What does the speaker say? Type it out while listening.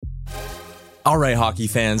All right, hockey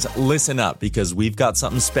fans, listen up because we've got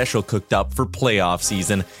something special cooked up for playoff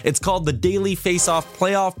season. It's called the Daily Face-Off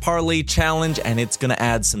Playoff Parlay Challenge, and it's going to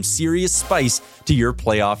add some serious spice to your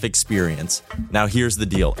playoff experience. Now, here's the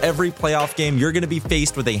deal. Every playoff game, you're going to be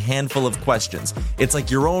faced with a handful of questions. It's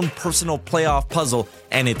like your own personal playoff puzzle,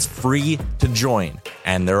 and it's free to join.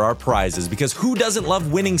 And there are prizes, because who doesn't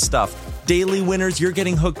love winning stuff? Daily winners, you're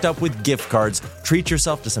getting hooked up with gift cards. Treat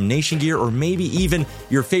yourself to some Nation gear or maybe even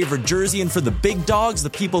your favorite jersey. And for the big dogs, the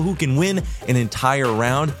people who can win an entire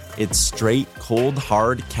round, it's straight, cold,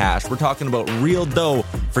 hard cash. We're talking about real dough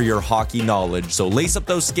for your hockey knowledge. So lace up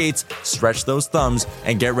those skates, stretch those thumbs,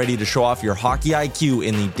 and get ready to show off your hockey IQ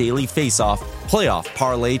in the Daily Face-Off Playoff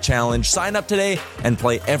Parlay Challenge. Sign up today and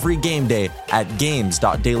play every game day at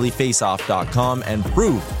games.dailyfaceoff.com and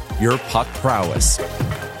prove your puck prowess.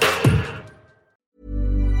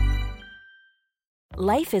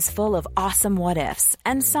 Life is full of awesome what-ifs,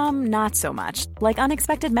 and some not so much, like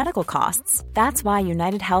unexpected medical costs. That's why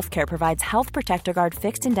United Healthcare provides Health Protector Guard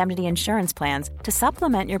fixed indemnity insurance plans to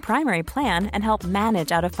supplement your primary plan and help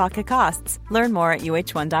manage out-of-pocket costs. Learn more at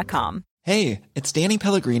uh1.com. Hey, it's Danny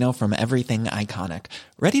Pellegrino from Everything Iconic.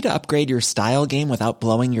 Ready to upgrade your style game without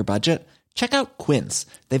blowing your budget? Check out Quince.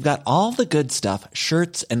 They've got all the good stuff,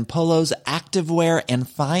 shirts and polos, activewear, and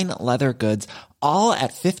fine leather goods, all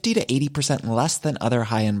at 50 to 80% less than other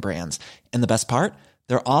high-end brands. And the best part?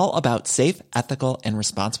 They're all about safe, ethical, and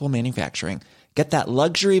responsible manufacturing. Get that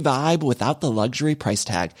luxury vibe without the luxury price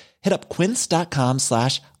tag. Hit up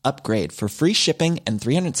quince.com/upgrade for free shipping and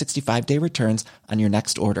 365-day returns on your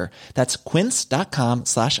next order. That's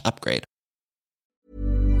quince.com/upgrade.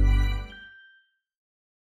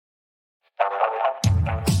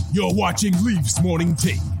 You're watching Leafs Morning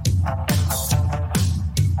Take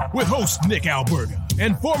with host Nick Alberga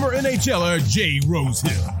and former NHLer Jay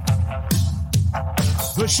Rosehill.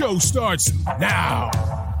 The show starts now.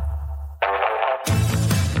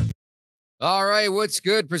 All right, what's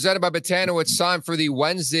good? Presented by Botano. It's time for the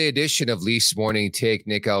Wednesday edition of Leafs Morning Take.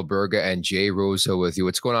 Nick Alberga and Jay Rosehill with you.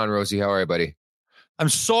 What's going on, Rosie? How are you, buddy? I'm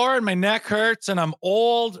sore and my neck hurts and I'm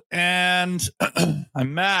old and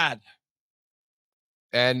I'm mad.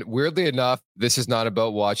 And weirdly enough, this is not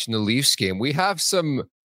about watching the Leafs game. We have some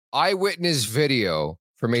eyewitness video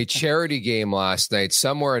from a charity game last night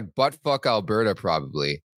somewhere in buttfuck Alberta,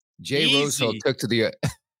 probably. Jay Rosehill took to the... It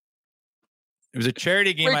was a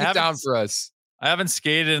charity game. Break it down for us. I haven't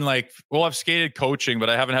skated in I've skated coaching, but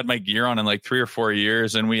I haven't had my gear on in like 3 or 4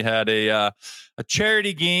 years. And we had a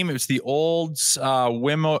charity game. It was the Olds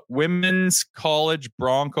Women's College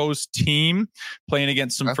Broncos team playing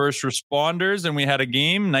against some first responders. And we had a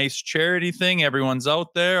game, nice charity thing. Everyone's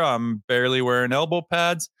out there. I'm barely wearing elbow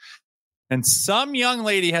pads. And some young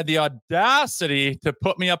lady had the audacity to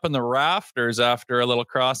put me up in the rafters after a little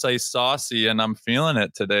cross-ice saucy. And I'm feeling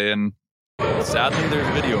it today. And sadly,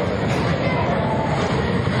 there's video of it.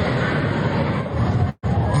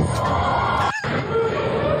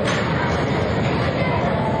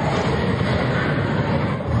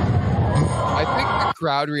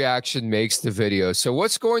 Crowd reaction makes the video. So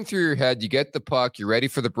what's going through your head? You get the puck, you're ready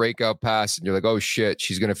for the breakout pass, and you're like, oh shit,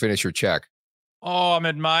 she's going to finish her check. Oh, I'm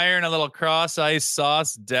admiring a little cross ice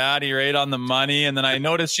sauce daddy right on the money. And then I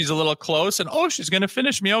notice she's a little close and she's going to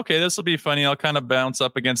finish me. Okay, this will be funny. I'll kind of bounce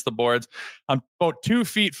up against the boards. I'm about 2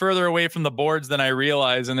 feet further away from the boards than I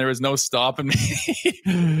realized. And there was no stopping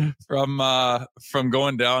me from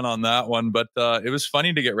going down on that one. But it was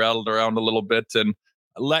funny to get rattled around a little bit. And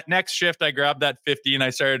next shift, I grabbed that 50 and I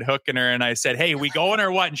started hooking her and I said, hey, we going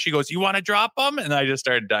or what? And she goes, you want to drop them? And I just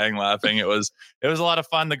started dying laughing. It was a lot of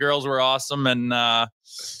fun. The girls were awesome. And I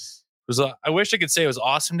wish I could say it was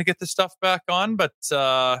awesome to get the stuff back on, but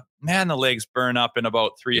man, the legs burn up in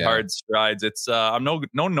about 3 hard strides. It's I'm no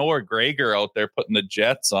Noah Gregor out there putting the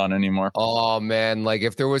Jets on anymore. Oh man, like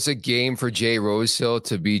if there was a game for Jay Rosehill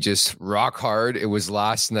to be just rock hard, it was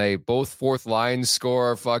last night. Both fourth lines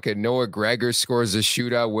score. Fucking Noah Gregor scores a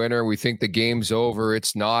shootout winner. We think the game's over.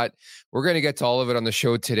 It's not. We're going to get to all of it on the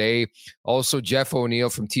show today. Also, Jeff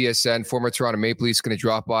O'Neill from TSN, former Toronto Maple Leafs, going to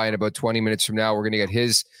drop by in about 20 minutes from now. We're going to get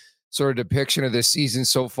his sort of depiction of this season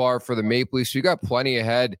so far for the Maple Leafs. We got plenty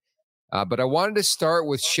ahead. But I wanted to start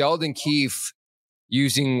with Sheldon Keefe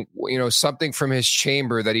using, something from his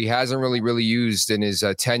chamber that he hasn't really used in his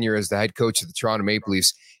tenure as the head coach of the Toronto Maple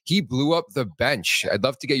Leafs. He blew up the bench. I'd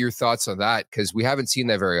love to get your thoughts on that because we haven't seen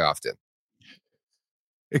that very often.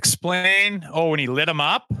 Explain. Oh, when he lit him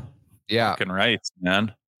up? Yeah. Fucking right,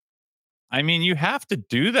 man. I mean, you have to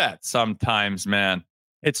do that sometimes, man.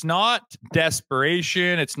 It's not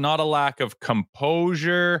desperation. It's not a lack of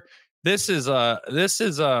composure. This is a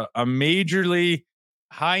majorly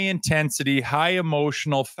high intensity, high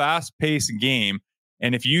emotional, fast paced game.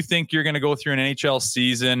 And if you think you're going to go through an NHL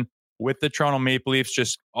season with the Toronto Maple Leafs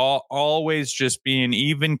just always just being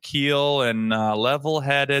even keel and level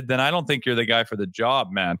headed, then I don't think you're the guy for the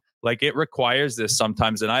job, man. Like, it requires this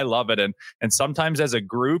sometimes, and I love it. And sometimes as a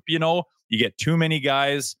group, you get too many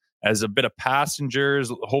guys as a bit of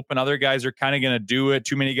passengers, hoping other guys are kind of going to do it.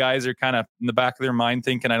 Too many guys are kind of in the back of their mind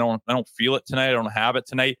thinking, I don't feel it tonight. I don't have it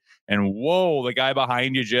tonight. And whoa, the guy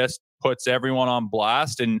behind you just puts everyone on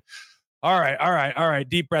blast. And all right.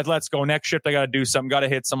 Deep breath. Let's go. Next shift, I got to do something. Got to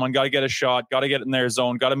hit someone. Got to get a shot. Got to get in their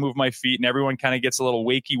zone. Got to move my feet. And everyone kind of gets a little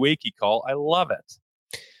wakey call. I love it.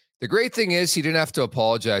 The great thing is he didn't have to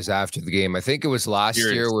apologize after the game. I think it was last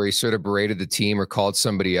year where he sort of berated the team or called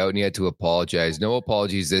somebody out and he had to apologize. No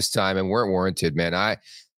apologies this time and weren't warranted, man. I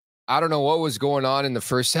don't know what was going on in the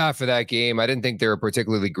first half of that game. I didn't think they were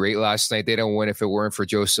particularly great last night. They don't win if it weren't for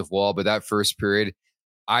Joseph Woll, but that first period,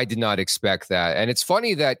 I did not expect that. And it's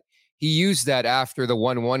funny that he used that after the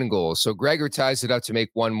 1-1 goal. So Gregor ties it up to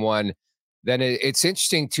make 1-1. Then it's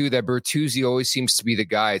interesting, too, that Bertuzzi always seems to be the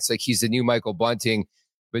guy. It's like he's the new Michael Bunting.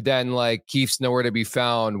 But then, like, Keefe's nowhere to be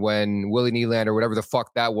found when Willie Nylander, whatever the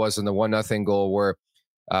fuck that was in the 1-0 goal where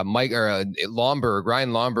Ryan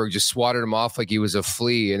Lomberg just swatted him off like he was a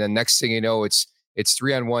flea. And then next thing you know, it's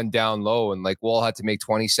 3-on-1 down low. And, like, Woll had to make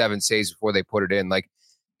 27 saves before they put it in. Like,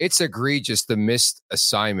 it's egregious, the missed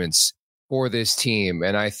assignments for this team.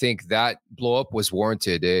 And I think that blow up was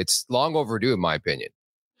warranted. It's long overdue, in my opinion.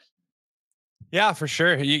 Yeah, for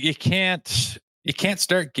sure. You can't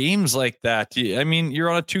start games like that. I mean, you're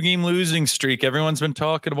on a 2-game losing streak. Everyone's been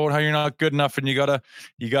talking about how you're not good enough, and you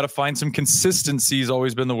gotta find some consistency. Has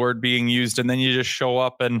always been the word being used, and then you just show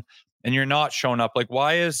up and you're not showing up. Like,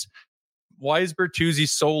 why is Bertuzzi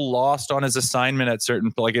so lost on his assignment at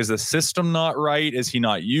certain? Like, is the system not right? Is he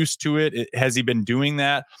not used to it? Has he been doing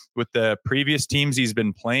that with the previous teams he's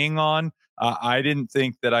been playing on? I didn't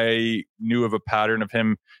think that I knew of a pattern of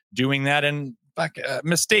him doing that, and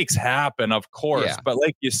mistakes happen, of course. Yeah. But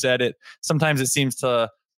like you said, sometimes it seems to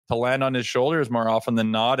land on his shoulders more often than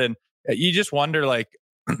not. And you just wonder, like,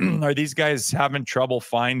 are these guys having trouble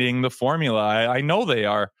finding the formula? I know they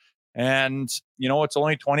are. And, it's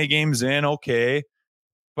only 20 games in. Okay.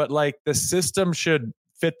 But, like, the system should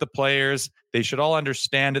fit the players. They should all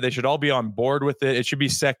understand it. They should all be on board with it. It should be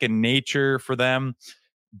second nature for them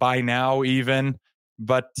by now, even.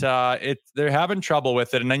 But they're having trouble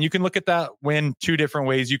with it. And then you can look at that win two different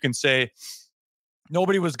ways. You can say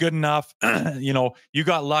nobody was good enough. You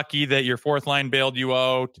got lucky that your fourth line bailed you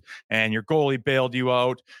out and your goalie bailed you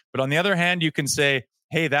out. But on the other hand, you can say,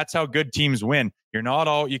 hey, that's how good teams win.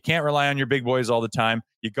 You can't rely on your big boys all the time.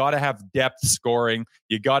 You got to have depth scoring.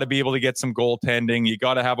 You got to be able to get some goaltending. You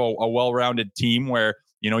got to have a well-rounded team where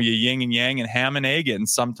you yin and yang and ham and egg it. And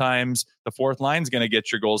sometimes the fourth line's going to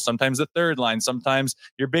get your goals. Sometimes the third line. Sometimes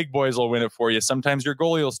your big boys will win it for you. Sometimes your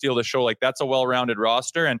goalie will steal the show. Like, that's a well-rounded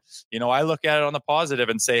roster. And, I look at it on the positive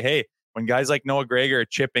and say, hey, when guys like Noah Gregor are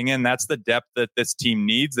chipping in, that's the depth that this team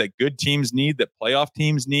needs, that good teams need, that playoff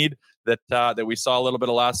teams need, that we saw a little bit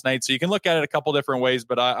of last night. So you can look at it a couple different ways,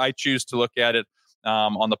 but I choose to look at it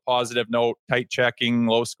on the positive note, tight checking,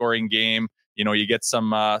 low-scoring game. You get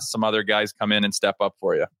some other guys come in and step up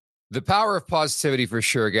for you. The power of positivity for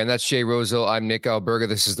sure. Again, that's Jay Rosehill. I'm Nick Alberga.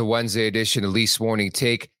 This is the Wednesday edition of Leafs Morning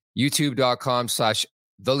Take.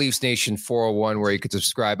 YouTube.com/The Leafs Nation 401, where you could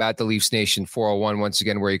subscribe at The Leafs Nation 401. Once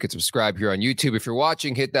again, where you could subscribe here on YouTube. If you're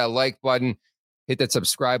watching, hit that like button, hit that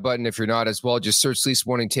subscribe button. If you're not as well, just search Leafs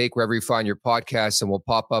Morning Take wherever you find your podcasts and we'll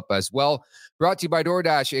pop up as well. Brought to you by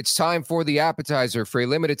DoorDash. It's time for the appetizer. For a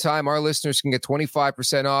limited time, our listeners can get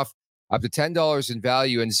 25% off, up to $10 in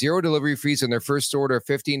value, and 0 delivery fees on their first order of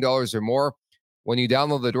 $15 or more when you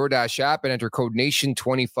download the DoorDash app and enter code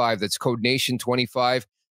NATION25. That's code NATION25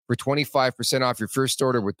 for 25% off your first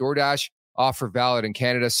order with DoorDash. Offer valid in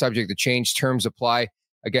Canada, subject to change. Terms apply.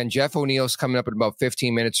 Again, Jeff O'Neill's coming up in about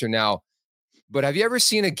 15 minutes from now. But have you ever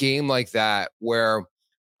seen a game like that where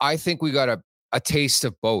I think we got a taste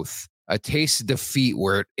of both? A taste of defeat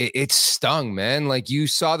where it stung, man. Like, you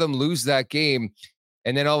saw them lose that game,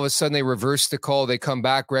 and then all of a sudden they reverse the call. They come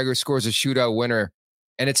back. Gregor scores a shootout winner.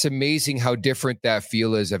 And it's amazing how different that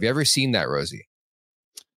feel is. Have you ever seen that, Rosie?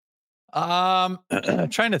 Trying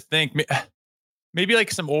to think. Maybe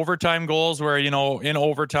like some overtime goals where, in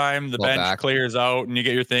overtime, the bench clears out and you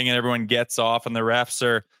get your thing and everyone gets off and the refs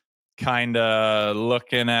are kind of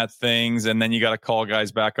looking at things. And then you got to call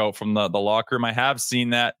guys back out from the locker room. I have seen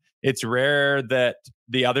that it's rare that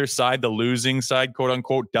the other side, the losing side, quote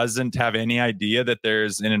unquote, doesn't have any idea that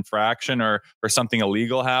there's an infraction or something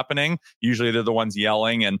illegal happening. Usually they're the ones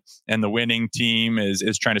yelling, and the winning team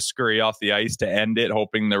is trying to scurry off the ice to end it,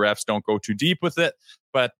 hoping the refs don't go too deep with it.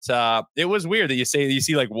 But it was weird that you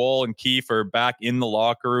see like Woll and Keefe are back in the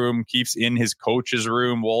locker room. Keefe's in his coach's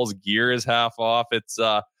room. Woll's gear is half off.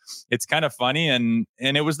 It's kind of funny, and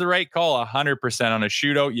it was the right call 100% on a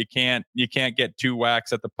shootout. You can't get two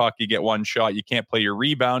whacks at the puck. You get one shot. You can't play your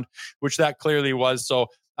rebound, which that clearly was. So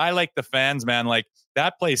I like the fans, man. Like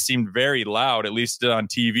that place seemed very loud, at least on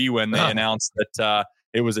TV when they announced that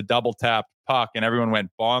it was a double tap puck, and everyone went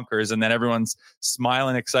bonkers. And then everyone's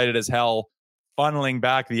smiling, excited as hell, funneling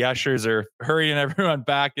back. The ushers are hurrying everyone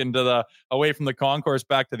back away from the concourse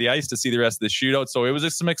back to the ice to see the rest of the shootout. So it was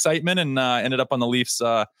just some excitement, and ended up on the Leafs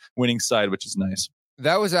winning side, which is nice.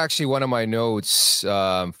 That was actually one of my notes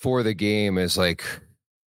for the game, is like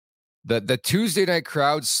the Tuesday night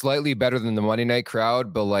crowd slightly better than the Monday night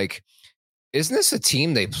crowd, but like, isn't this a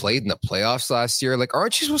team they played in the playoffs last year? Like,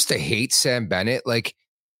 aren't you supposed to hate Sam Bennett? Like,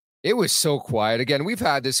 it was so quiet. Again, we've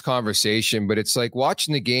had this conversation, but it's like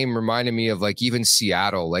watching the game reminded me of like even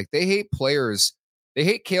Seattle. Like they hate players. They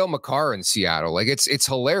hate Cale Makar in Seattle. Like it's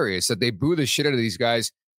hilarious that they boo the shit out of these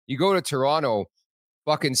guys. You go to Toronto,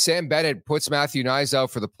 fucking Sam Bennett puts Matthew Nyes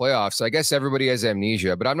out for the playoffs. I guess everybody has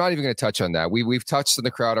amnesia, but I'm not even going to touch on that. We've touched on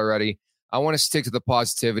the crowd already. I want to stick to the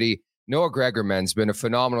positivity. Noah Gregor, man's been a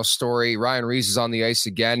phenomenal story. Ryan Reeves is on the ice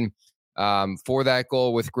again for that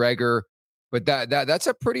goal with Gregor. But that's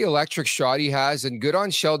a pretty electric shot he has, and good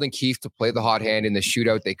on Sheldon Keefe to play the hot hand in the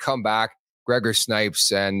shootout. They come back, Gregor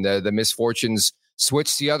snipes, and the misfortunes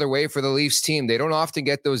switch the other way for the Leafs team. They don't often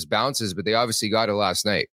get those bounces, but they obviously got it last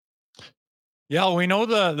night. Yeah, we know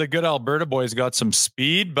the good Alberta boy's got some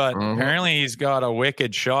speed, but apparently he's got a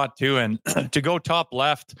wicked shot too. And to go top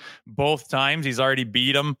left both times, he's already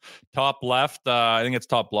beat him top left. I think it's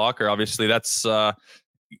top blocker. Obviously, that's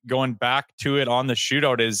going back to it on the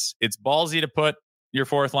shootout. It's ballsy to put your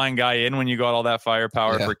fourth line guy in when you got all that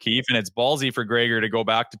firepower for Keefe, and it's ballsy for Gregor to go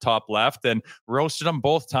back to top left and roasted him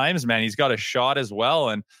both times, man. He's got a shot as well.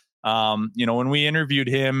 And when we interviewed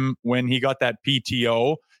him when he got that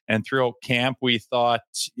PTO and throughout camp, we thought,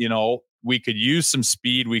 we could use some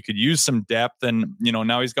speed, we could use some depth, and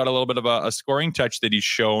now he's got a little bit of a scoring touch that he's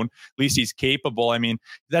shown. At least he's capable. I mean,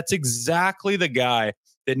 that's exactly the guy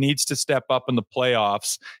that needs to step up in the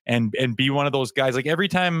playoffs and be one of those guys. Like every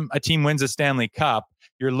time a team wins a Stanley Cup,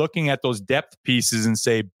 you're looking at those depth pieces and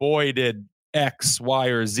say, boy, did X, Y,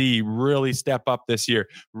 or Z really step up this year,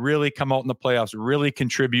 really come out in the playoffs, really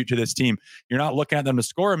contribute to this team. You're not looking at them to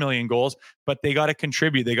score a million goals, but they got to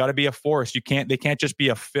contribute. They got to be a force. They can't just be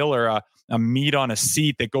a filler, a meat on a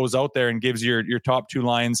seat that goes out there and gives your top two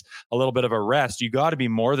lines a little bit of a rest. You got to be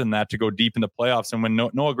more than that to go deep in the playoffs. And when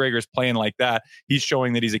Noah Gregor's playing like that, he's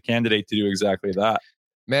showing that he's a candidate to do exactly that.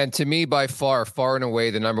 Man, to me, by far and away,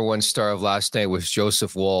 the number one star of last night was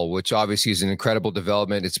Joseph Woll, which obviously is an incredible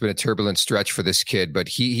development. It's been a turbulent stretch for this kid, but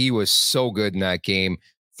he was so good in that game.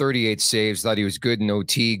 38 saves. Thought he was good in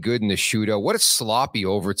OT, good in the shootout. What a sloppy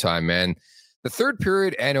overtime, man. The third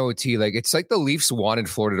period and OT, it's like the Leafs wanted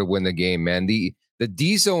Florida to win the game, man. The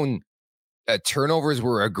D-zone turnovers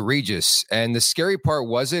were egregious, and the scary part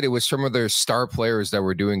it was some of their star players that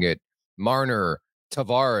were doing it. Marner,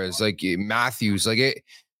 Tavares, Matthews,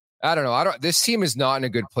 I don't know. This team is not in a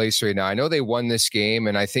good place right now. I know they won this game,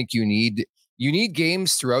 and I think you need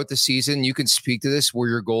games throughout the season. You can speak to this where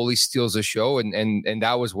your goalie steals a show, and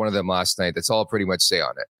that was one of them last night. That's all I'll pretty much say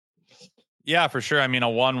on it. Yeah, for sure. I mean, a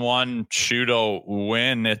 1-1 shootout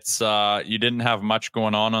win. It's you didn't have much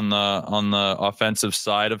going on the offensive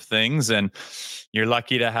side of things, and you're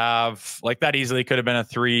lucky to have that. Easily could have been a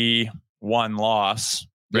 3-1 loss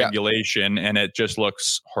regulation, and it just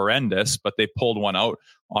looks horrendous. But they pulled one out.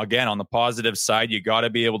 Again, on the positive side, you got to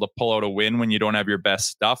be able to pull out a win when you don't have your best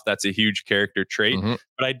stuff. That's a huge character trait.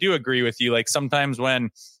 But I do agree with you. Sometimes when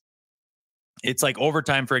it's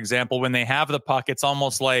overtime, for example, when they have the puck, it's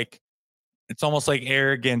almost like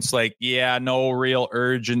arrogance, no real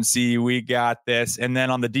urgency. We got this. And then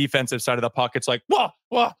on the defensive side of the puck, it's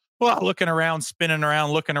whoa, looking around, spinning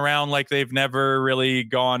around, looking around like they've never really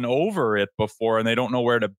gone over it before and they don't know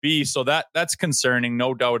where to be. So that's concerning,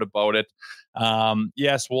 no doubt about it.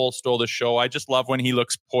 Yes, Woll stole the show. I just love when he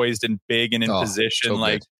looks poised and big and in position.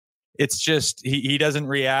 So it's just he doesn't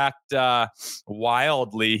react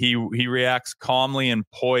wildly. He reacts calmly and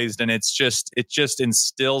poised, and it just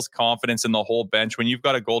instills confidence in the whole bench. When you've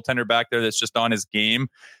got a goaltender back there that's just on his game,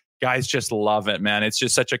 guys just love it, man. It's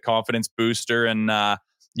just such a confidence booster, and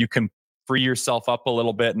you can free yourself up a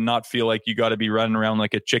little bit and not feel like you got to be running around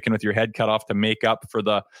like a chicken with your head cut off to make up for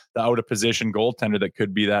the out of position goaltender that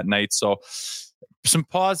could be that night. So some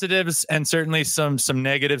positives and certainly some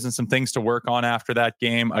negatives and some things to work on after that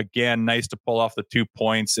game. Again, nice to pull off the 2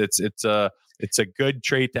 points. It's a good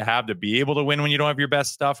trait to have, to be able to win when you don't have your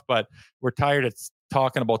best stuff, but we're tired of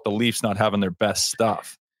talking about the Leafs not having their best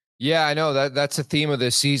stuff. Yeah, I know that's a theme of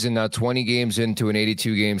this season now. 20 games into an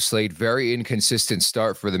 82 game slate, very inconsistent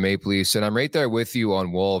start for the Maple Leafs. And I'm right there with you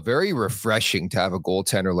on Woll. Very refreshing to have a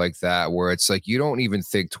goaltender like that, where it's like you don't even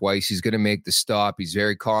think twice. He's going to make the stop. He's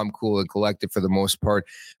very calm, cool, and collected for the most part.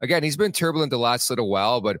 Again, he's been turbulent the last little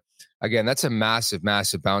while, but again, that's a massive,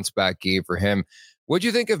 massive bounce back game for him. What'd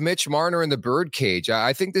you think of Mitch Marner in the birdcage?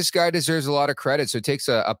 I think this guy deserves a lot of credit. So it takes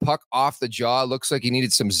a puck off the jaw. Looks like he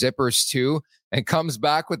needed some zippers too, and comes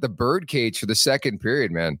back with the birdcage for the second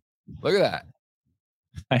period, man. Look at that.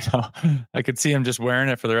 I know. I could see him just wearing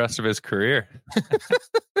it for the rest of his career.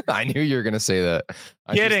 I knew you were going to say that.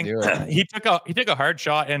 Kidding. He took a hard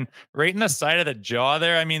shot and right in the side of the jaw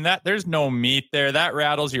there. I mean, that there's no meat there. That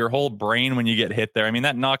rattles your whole brain when you get hit there. I mean,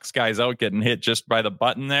 that knocks guys out getting hit just by the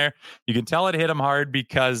button there. You can tell it hit him hard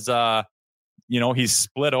because he's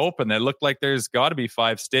split open. It looked like there's got to be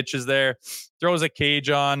 5 stitches there. Throws a cage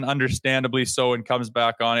on, understandably so, and comes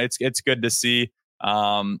back on. It's good to see.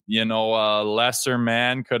 A lesser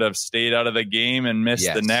man could have stayed out of the game and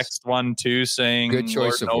missed the next one too, saying good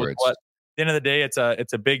choice of words. What. At the end of the day, it's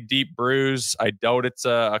a big, deep bruise. I doubt it's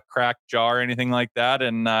a cracked jaw or anything like that.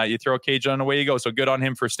 And you throw a cage on, away you go. So good on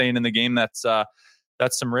him for staying in the game. That's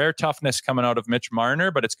some rare toughness coming out of Mitch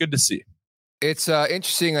Marner, but it's good to see. It's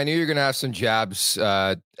interesting. I knew you're going to have some jabs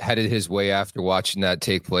headed his way after watching that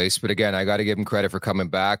take place. But again, I got to give him credit for coming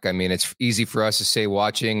back. I mean, it's easy for us to say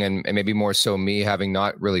watching and maybe more so me having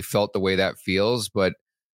not really felt the way that feels. But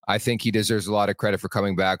I think he deserves a lot of credit for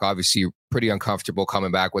coming back. Obviously, pretty uncomfortable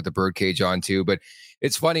coming back with the birdcage on too. But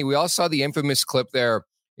it's funny. We all saw the infamous clip there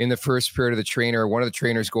in the first period of the trainer. One of the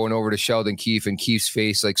trainers going over to Sheldon Keefe and Keefe's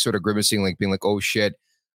face, like sort of grimacing, like being like, oh shit.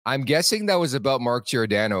 I'm guessing that was about Mark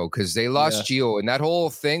Giordano because they lost Gio. And that whole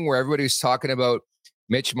thing where everybody was talking about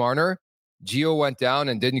Mitch Marner, Gio went down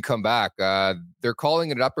and didn't come back. They're calling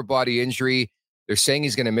it an upper body injury. They're saying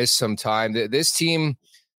he's going to miss some time. This team,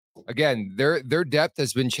 again, their depth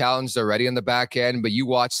has been challenged already on the back end, but you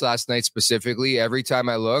watched last night specifically. Every time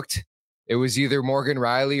I looked, it was either Morgan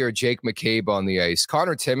Rielly or Jake McCabe on the ice.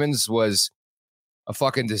 Connor Timmins was a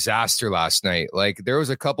fucking disaster last night. Like there was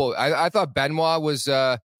a couple, I thought Benoit was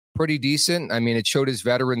pretty decent. I mean, it showed his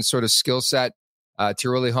veteran sort of skill set to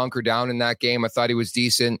really hunker down in that game. I thought he was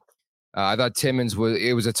decent. I thought Timmins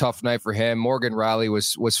was a tough night for him. Morgan Rielly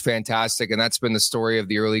was fantastic, and that's been the story of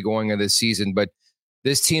the early going of this season. But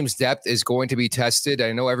this team's depth is going to be tested.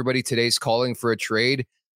 I know everybody today's calling for a trade.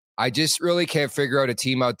 I just really can't figure out a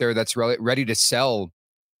team out there that's ready to sell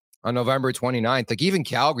on November 29th. Like even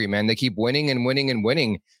Calgary, man, they keep winning and winning and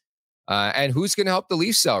winning. And who's going to help the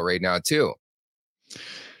Leafs sell right now too?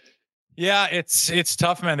 Yeah, it's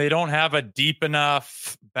tough, man. They don't have a deep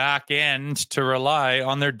enough back end to rely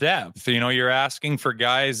on their depth. You're asking for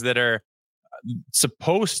guys that are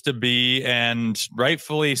supposed to be, and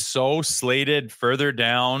rightfully so, slated further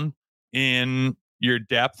down in your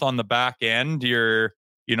depth on the back end. Your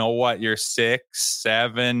 6th,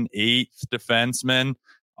 7th, 8th defensemen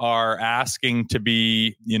are asking to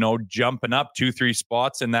be, jumping up 2-3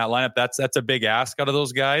 spots in that lineup. That's a big ask out of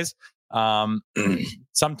those guys.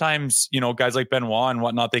 Sometimes, guys like Benoit and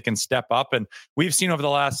whatnot, they can step up, and we've seen over the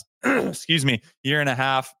last, year and a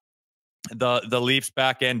half, the Leafs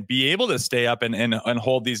back end be able to stay up and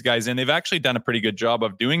hold these guys in. They've actually done a pretty good job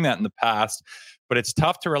of doing that in the past, but it's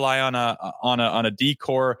tough to rely on a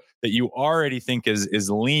D-core that you already think is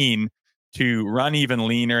lean to run even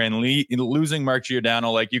leaner, and losing Mark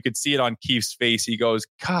Giordano. Like you could see it on Keefe's face. He goes,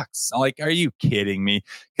 "Cox, like, are you kidding me?"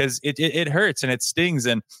 Because it hurts and it stings.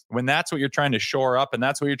 And when that's what you're trying to shore up and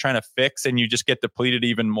that's what you're trying to fix, and you just get depleted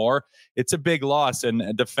even more, it's a big loss.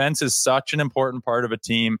 And defense is such an important part of a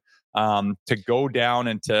team. To go down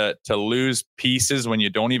and to lose pieces when you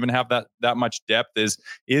don't even have that much depth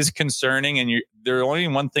is concerning. And the only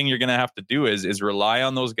one thing you're going to have to do is rely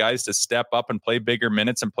on those guys to step up and play bigger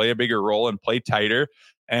minutes and play a bigger role and play tighter.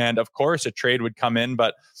 And of course a trade would come in,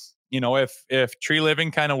 but if Tree Living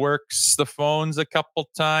kind of works the phones a couple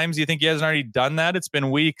times, you think he hasn't already done that? It's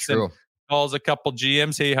been weeks. True. And calls a couple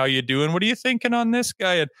GMs, "Hey, how you doing? What are you thinking on this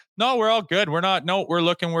guy?" And no, we're all good. We're not. No, we're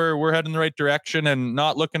looking. We're heading in the right direction and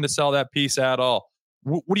not looking to sell that piece at all.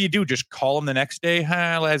 What do you do? Just call him the next day,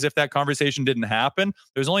 as if that conversation didn't happen?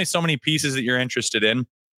 There's only so many pieces that you're interested in.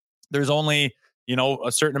 There's only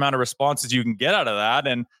a certain amount of responses you can get out of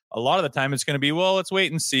that. And a lot of the time it's going to be, well, let's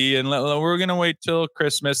wait and see. And we're going to wait till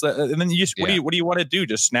Christmas. And then what do you want to do?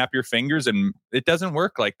 Just snap your fingers? And it doesn't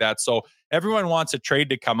work like that. So everyone wants a trade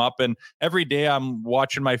to come up. And every day I'm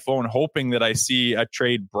watching my phone, hoping that I see a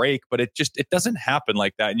trade break, but it doesn't happen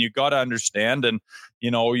like that. And you got to understand, and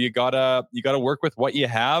you gotta work with what you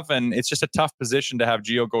have. And it's just a tough position to have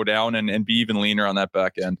Gio go down and be even leaner on that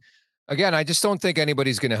back end. Again, I just don't think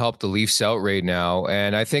anybody's going to help the Leafs out right now.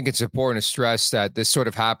 And I think it's important to stress that this sort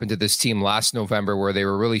of happened to this team last November, where they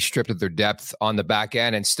were really stripped of their depth on the back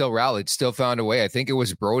end and still rallied, still found a way. I think it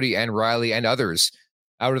was Brody and Riley and others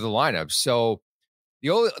out of the lineup. So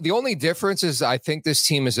the only difference is I think this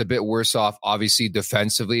team is a bit worse off, obviously,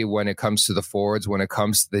 defensively when it comes to the forwards, when it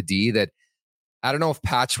comes to the D. That I don't know if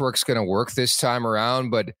patchwork's going to work this time around,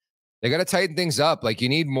 but they got to tighten things up. Like, you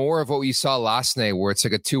need more of what we saw last night, where it's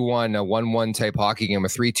like a 2-1, a 1-1 type hockey game, a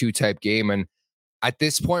 3-2 type game. And at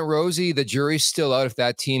this point, Rosie, the jury's still out if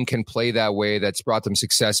that team can play that way. That's brought them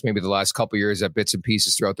success maybe the last couple of years at bits and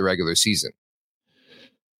pieces throughout the regular season.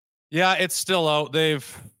 Yeah, it's still out. They've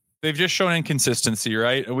just shown inconsistency,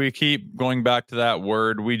 right? We keep going back to that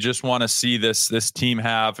word. We just want to see this team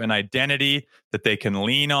have an identity that they can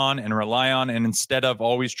lean on and rely on, and instead of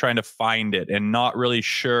always trying to find it and not really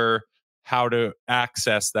sure how to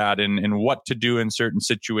access that and what to do in certain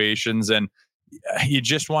situations. And you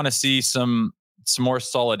just want to see some more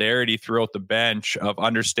solidarity throughout the bench of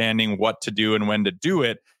understanding what to do and when to do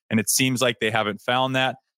it. And it seems like they haven't found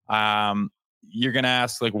that. You're going to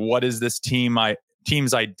ask, like, what is this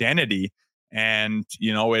team's identity? And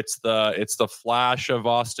it's the flash of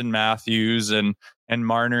Austin Matthews and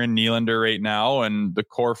Marner and Nylander right now, and the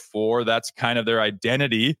core four. That's kind of their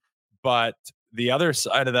identity. But the other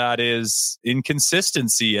side of that is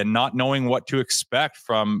inconsistency and not knowing what to expect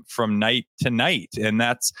from night to night. And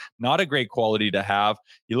that's not a great quality to have.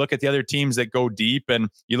 You look at the other teams that go deep, and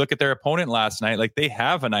you look at their opponent last night, like, they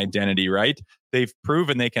have an identity, right? They've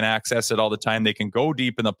proven they can access it all the time. They can go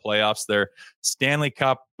deep in the playoffs. They're Stanley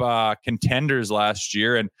Cup contenders last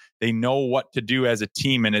year, and they know what to do as a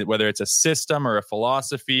team. And whether it's a system or a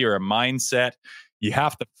philosophy or a mindset, you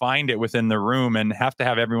have to find it within the room and have to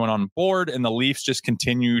have everyone on board. And the Leafs just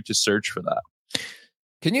continue to search for that.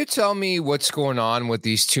 Can you tell me what's going on with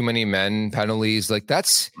these too many men penalties? Like,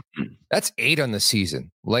 that's 8 on the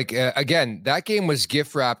season. Like, again, that game was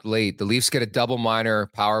gift wrapped late. The Leafs get a double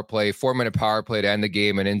minor power play, 4-minute power play to end the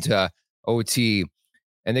game and into OT,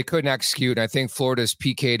 and they couldn't execute. And I think Florida's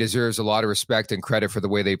PK deserves a lot of respect and credit for the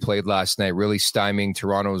way they played last night, really stymieing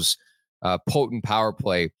Toronto's potent power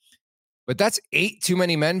play. But that's 8 too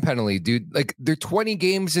many men penalty, dude. Like, they're 20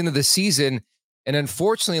 games into the season. And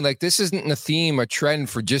unfortunately, like, this isn't a theme, a trend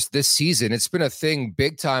for just this season. It's been a thing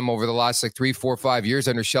big time over the last 3, 4, 5 years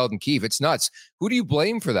under Sheldon Keefe. It's nuts. Who do you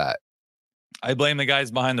blame for that? I blame the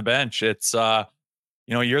guys behind the bench. It's,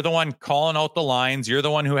 you're the one calling out the lines. You're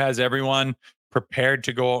the one who has everyone prepared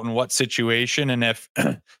to go out in what situation. And if,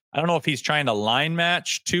 I don't know if he's trying to line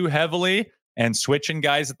match too heavily and switching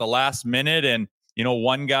guys at the last minute. And,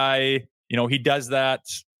 one guy, he does that,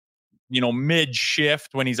 mid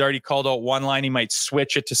shift when he's already called out one line, he might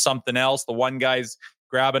switch it to something else. The one guy's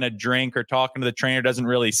grabbing a drink or talking to the trainer, doesn't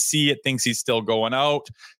really see it, thinks he's still going out,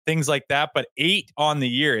 things like that. But 8 on the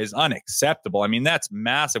year is unacceptable. I mean, that's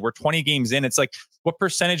massive. We're 20 games in. It's like, what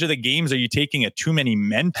percentage of the games are you taking a too many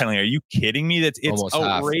men penalty? Are you kidding me? It's almost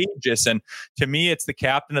outrageous. Half. And to me, it's the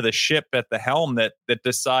captain of the ship at the helm that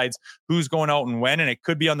decides who's going out and when. And it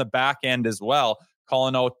could be on the back end as well,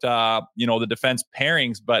 calling out, the defense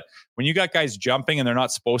pairings. But when you got guys jumping and they're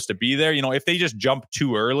not supposed to be there, if they just jump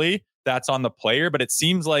too early, that's on the player. But it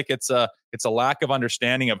seems like it's a lack of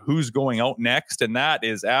understanding of who's going out next. And that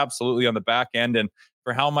is absolutely on the back end. And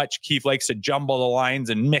for how much Keefe likes to jumble the lines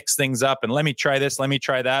and mix things up and let me try this, let me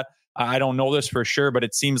try that. I don't know this for sure, but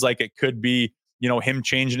it seems like it could be, him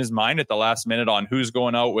changing his mind at the last minute on who's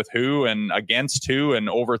going out with who and against who and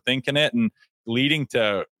overthinking it and leading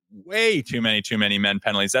to way too many men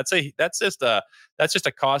penalties. That's just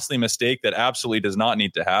a costly mistake that absolutely does not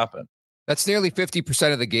need to happen. That's nearly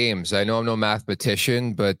 50% of the games. I know I'm no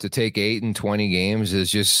mathematician, but to take 8 in 20 games is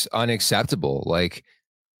just unacceptable. Like,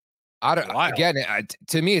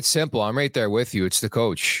 to me, it's simple. I'm right there with you. It's the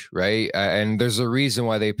coach, right? And there's a reason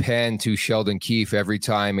why they pan to Sheldon Keefe every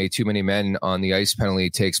time a too many men on the ice penalty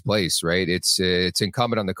takes place, right? It's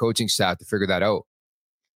incumbent on the coaching staff to figure that out.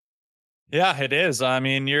 Yeah, it is. I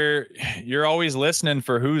mean, you're always listening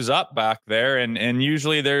for who's up back there, and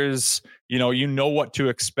usually there's, you know what to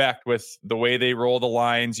expect with the way they roll the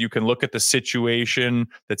lines. You can look at the situation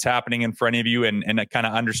that's happening in front of you and kind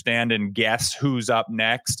of understand and guess who's up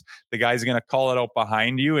next. The guy's going to call it out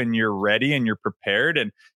behind you, and you're ready and you're prepared,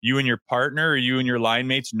 and you and your partner or you and your line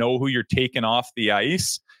mates know who you're taking off the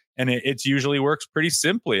ice. And it usually works pretty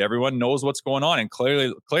simply. Everyone knows what's going on, and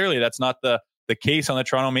clearly that's not the case on the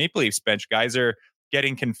Toronto Maple Leafs bench. Guys are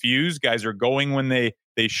getting confused. Guys are going when they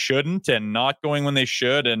shouldn't and not going when they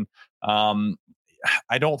should. And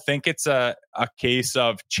I don't think it's a case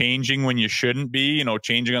of changing when you shouldn't be,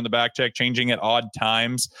 changing on the back check, changing at odd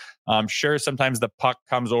times. Sure, sometimes the puck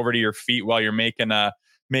comes over to your feet while you're making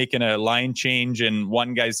a line change and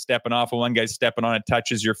one guy's stepping off and one guy's stepping on it,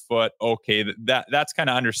 touches your foot. Okay, that's kind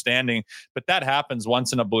of understanding, but that happens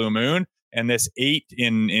once in a blue moon. And this 8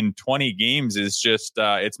 in 20 games is just,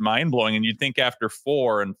 it's mind blowing. And you'd think after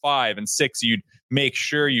 4 and 5 and 6, you'd make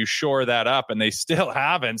sure you shore that up, and they still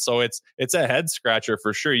haven't. So it's a head scratcher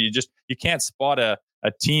for sure. You can't spot a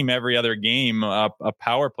team every other game, a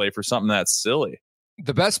power play for something that's silly.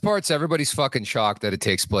 The best part's everybody's fucking shocked that it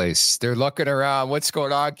takes place. They're looking around. What's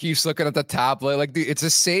going on? Keith's looking at the tablet. Like it's the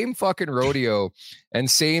same fucking rodeo and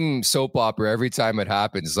same soap opera every time it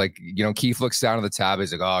happens. Like, Keith looks down at the tab.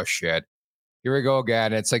 He's like, oh shit, here we go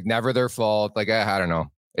again. It's like never their fault. Like, I don't know.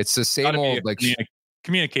 It's the same old like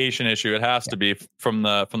communication issue. It has to be from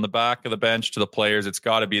the back of the bench to the players. It's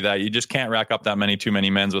got to be that. You just can't rack up that too many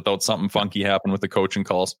men's without something funky happen with the coaching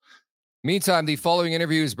calls. Meantime, the following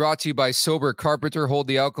interview is brought to you by Sober Carpenter. Hold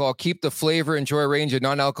the alcohol, keep the flavor, enjoy a range of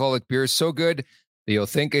non-alcoholic beers so good that you'll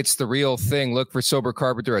think it's the real thing. Look for Sober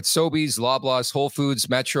Carpenter at Sobeys, Loblaws, Whole Foods,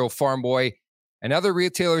 Metro, Farm Boy, and other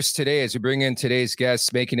retailers today as we bring in today's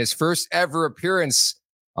guest, making his first ever appearance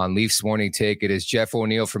on Leafs Morning Take. It is Jeff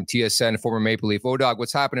O'Neill from TSN, former Maple Leaf. O-Dog,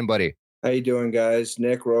 what's happening, buddy? How you doing, guys?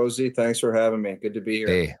 Nick, Rosie, thanks for having me. Good to be here.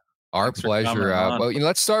 Hey. Our pleasure. Well,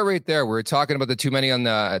 let's start right there. We're talking about the too many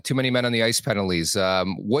men on the ice penalties.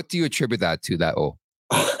 What do you attribute that to?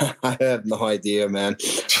 I have no idea, man.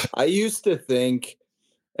 I used to think,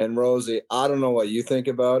 and Rosie, I don't know what you think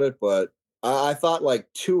about it, but I thought like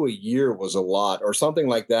 2 a year was a lot or something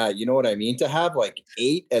like that. You know what I mean? To have like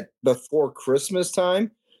 8 before Christmas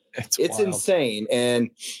time, it's insane. And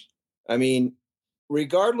I mean,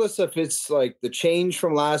 regardless if it's like the change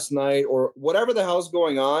from last night or whatever the hell's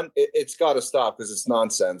going on, it's got to stop because it's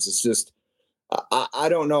nonsense. It's just, I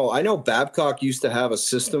don't know. I know Babcock used to have a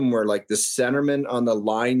system where like the centerman on the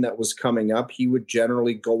line that was coming up, he would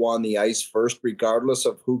generally go on the ice first, regardless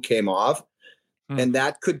of who came off. And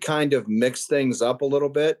that could kind of mix things up a little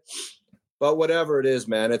bit. But whatever it is,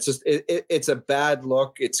 man, it's just, it's a bad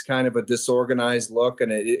look. It's kind of a disorganized look.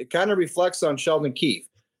 And it kind of reflects on Sheldon Keefe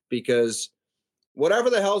because whatever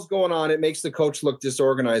the hell's going on, it makes the coach look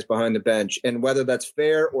disorganized behind the bench. And whether that's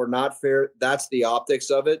fair or not fair, that's the optics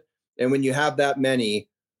of it. And when you have that many,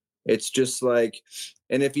 it's just like,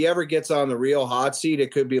 and if he ever gets on the real hot seat,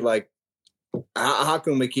 it could be like, how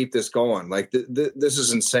can we keep this going? Like, this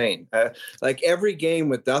is insane. Like every game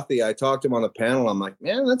with Duthie, I talked to him on the panel. I'm like,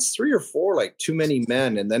 man, that's 3 or 4, like too many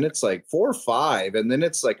men. And then it's like 4 or 5. And then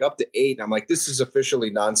it's like up to 8. And I'm like, this is officially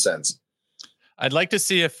nonsense. I'd like to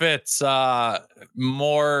see if it's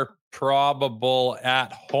more probable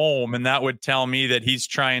at home, and that would tell me that he's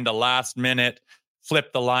trying to last minute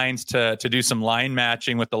flip the lines to do some line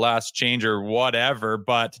matching with the last change or whatever.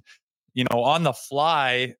 But, on the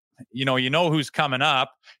fly, you know who's coming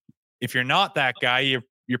up. If you're not that guy,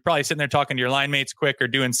 you're probably sitting there talking to your line mates quick or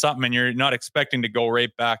doing something, and you're not expecting to go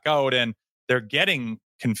right back out, and they're getting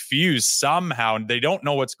confused somehow. They don't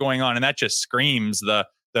know what's going on, and that just screams the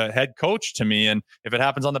head coach to me. And if it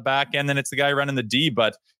happens on the back end, then it's the guy running the D.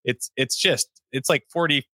 But it's like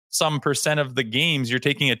 40% of the games you're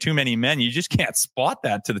taking it too many men. You just can't spot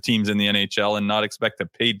that to the teams in the NHL and not expect to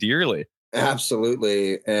pay dearly.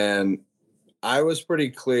 Absolutely. And I was pretty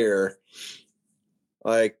clear.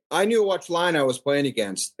 Like, I knew what line I was playing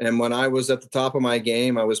against. And when I was at the top of my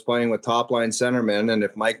game, I was playing with top line centermen. And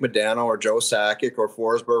if Mike Modano or Joe Sakic or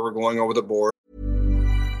Forsberg were going over the board.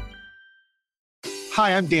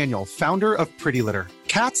 Hi, I'm Daniel, founder of Pretty Litter.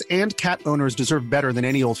 Cats and cat owners deserve better than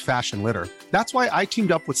any old-fashioned litter. That's why I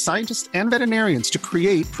teamed up with scientists and veterinarians to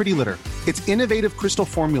create Pretty Litter. Its innovative crystal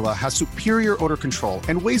formula has superior odor control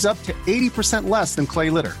and weighs up to 80% less than clay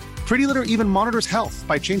litter. Pretty Litter even monitors health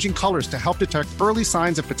by changing colors to help detect early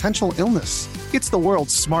signs of potential illness. It's the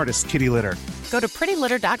world's smartest kitty litter. Go to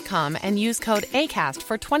prettylitter.com and use code ACAST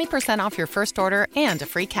for 20% off your first order and a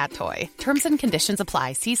free cat toy. Terms and conditions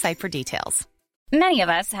apply. See site for details. Many of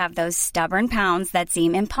us have those stubborn pounds that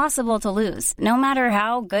seem impossible to lose, no matter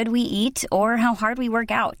how good we eat or how hard we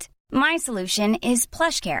work out. My solution is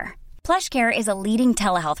PlushCare. PlushCare is a leading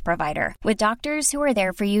telehealth provider with doctors who are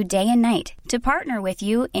there for you day and night to partner with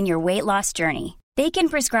you in your weight loss journey. They can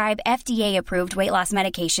prescribe FDA-approved weight loss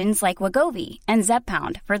medications like Wegovy and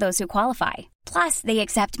Zepbound for those who qualify. Plus, they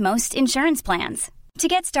accept most insurance plans. To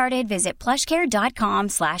get started, visit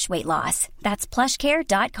plushcare.com/weightloss. That's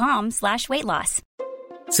plushcare.com/weightloss.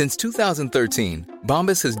 Since 2013,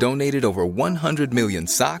 Bombas has donated over 100 million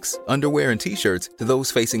socks, underwear, and T-shirts to those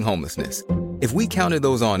facing homelessness. If we counted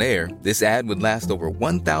those on air, this ad would last over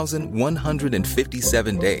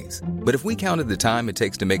 1,157 days. But if we counted the time it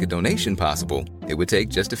takes to make a donation possible, it would take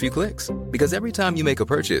just a few clicks. Because every time you make a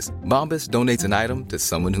purchase, Bombas donates an item to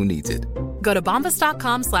someone who needs it. Go to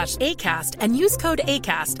bombas.com/ACAST and use code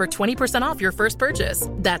ACAST for 20% off your first purchase.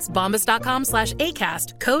 That's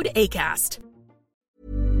bombas.com/ACAST, code ACAST.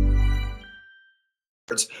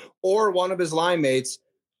 Or one of his line mates,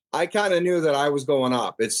 I kind of knew that I was going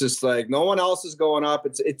up. It's just like no one else is going up.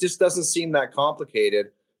 It just doesn't seem that complicated.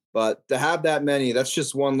 But to have that many, that's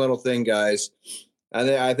just one little thing, guys.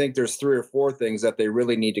 I think there's 3 or 4 things that they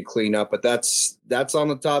really need to clean up. But that's on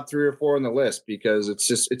the top 3 or 4 on the list because it's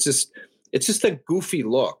just a goofy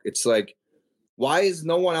look. It's like, why is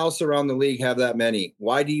no one else around the league have that many?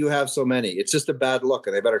 Why do you have so many? It's just a bad look,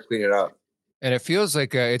 and they better clean it up. And it feels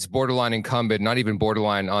like it's borderline incumbent, not even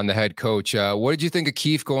borderline on the head coach. What did you think of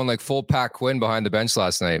Keefe going like full Pat Quinn behind the bench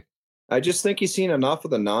last night? I just think he's seen enough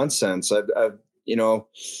of the nonsense. I've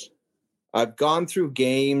gone through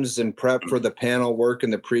games and prep for the panel work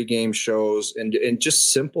and the pregame shows and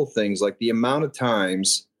just simple things like the amount of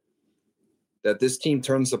times that this team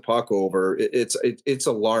turns the puck over. It's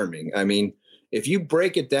alarming. I mean, if you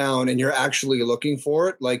break it down and you're actually looking for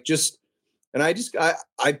it, like just. And I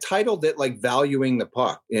titled it like valuing the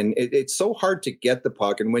puck, and it's so hard to get the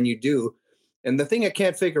puck. And when you do, and the thing I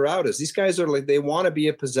can't figure out is these guys are like, they want to be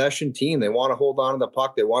a possession team. They want to hold on to the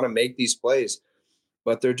puck. They want to make these plays,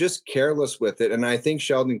 but they're just careless with it. And I think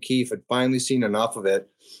Sheldon Keefe had finally seen enough of it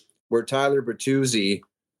where Tyler Bertuzzi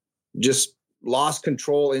just lost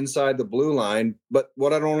control inside the blue line. But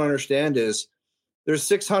what I don't understand is there's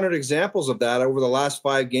 600 examples of that over the last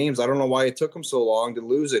 5 games. I don't know why it took them so long to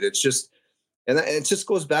lose it. It's just, and it just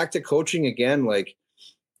goes back to coaching again. Like,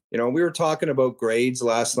 we were talking about grades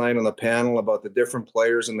last night on the panel about the different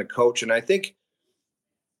players and the coach. And I think,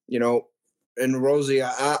 and Rosie,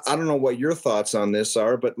 I don't know what your thoughts on this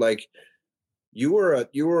are, but like you were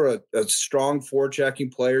a strong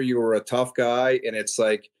forechecking player. You were a tough guy. And it's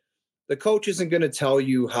like, the coach isn't going to tell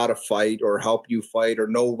you how to fight or help you fight or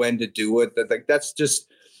know when to do it. That's just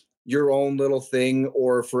your own little thing.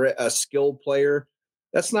 Or for a skilled player,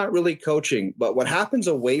 that's not really coaching. But what happens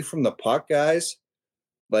away from the puck, guys,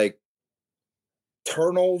 like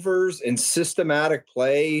turnovers and systematic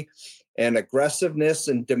play and aggressiveness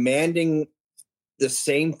and demanding the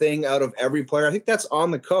same thing out of every player, I think that's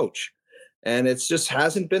on the coach. And it's just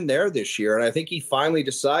hasn't been there this year. And I think he finally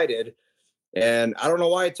decided, and I don't know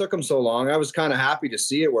why it took him so long. I was kind of happy to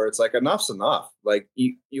see it where it's like, enough's enough. Like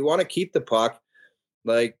you want to keep the puck.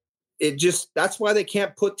 Like that's why they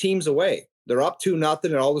can't put teams away. They're up 2-0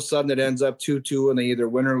 and all of a sudden it ends up 2-2 and they either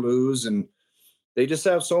win or lose. And they just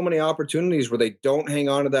have so many opportunities where they don't hang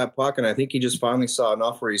on to that puck. And I think he just finally saw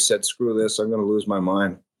enough where he said, screw this, I'm going to lose my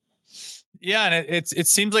mind. Yeah, and it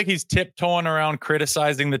seems like he's tiptoeing around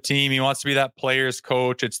criticizing the team. He wants to be that player's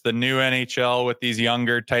coach. It's the new NHL with these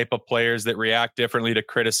younger type of players that react differently to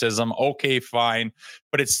criticism. Okay, fine.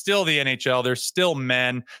 But it's still the NHL. They're still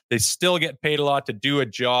men. They still get paid a lot to do a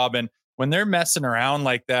job. And when they're messing around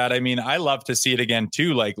like that, I mean, I love to see it again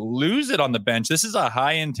too. Like lose it on the bench. This is a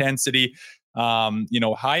high intensity,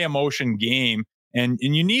 high emotion game. And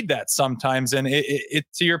you need that sometimes. And it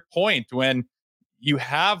to your point, when you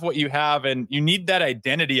have what you have and you need that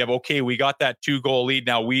identity of, okay, we got that 2-goal lead.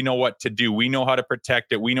 Now we know what to do. We know how to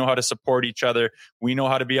protect it. We know how to support each other. We know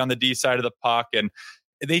how to be on the D side of the puck. And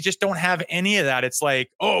they just don't have any of that. It's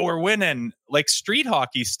like, oh, we're winning, like street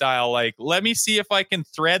hockey style. Like, let me see if I can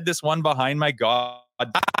thread this one behind my god.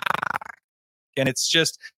 And it's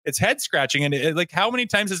head scratching. And like, how many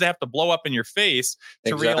times does it have to blow up in your face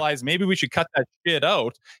to realize maybe we should cut that shit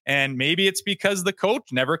out? And maybe it's because the coach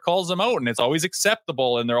never calls them out and it's always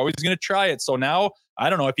acceptable and they're always going to try it. So now,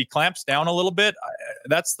 I don't know, if he clamps down a little bit,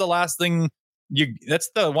 that's the last thing that's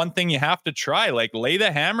the one thing you have to try. Like, lay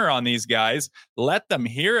the hammer on these guys, let them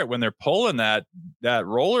hear it when they're pulling that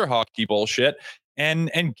roller hockey bullshit.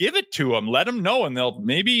 and give it to them, let them know. And they'll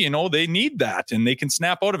maybe, they need that and they can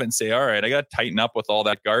snap out of it and say, all right, I got to tighten up with all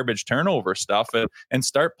that garbage turnover stuff and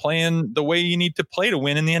start playing the way you need to play to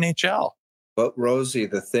win in the NHL. But Rosie,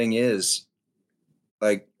 the thing is,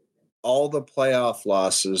 like, all the playoff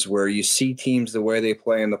losses where you see teams the way they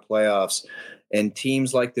play in the playoffs, and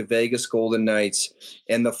teams like the Vegas Golden Knights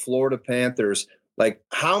and the Florida Panthers, like,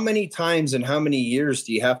 how many times and how many years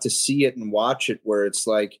do you have to see it and watch it where it's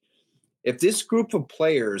like, if this group of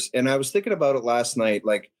players, and I was thinking about it last night,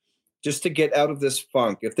 like, just to get out of this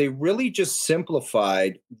funk, if they really just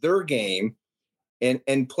simplified their game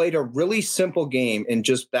and played a really simple game and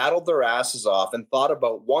just battled their asses off and thought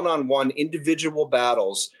about one-on-one individual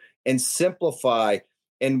battles and simplify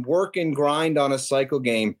and work and grind on a cycle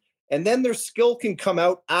game, and then their skill can come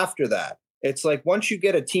out after that. It's like, once you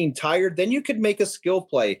get a team tired, then you could make a skill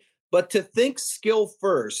play. But to think skill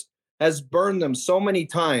first has burned them so many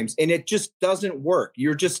times, and it just doesn't work.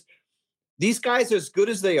 These guys, as good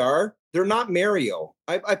as they are, they're not Mario.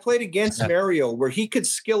 I played against Mario where he could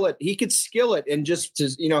skill it. He could skill it and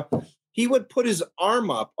he would put his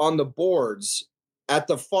arm up on the boards at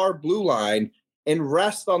the far blue line and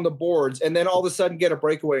rest on the boards, and then all of a sudden get a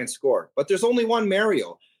breakaway and score. But there's only one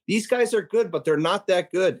Mario. These guys are good, but they're not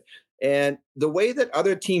that good. And the way that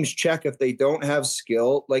other teams check if they don't have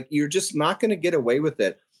skill, like, you're just not going to get away with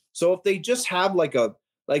it. So if they just have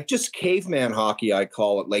just caveman hockey, I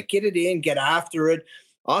call it, like, get it in, get after it.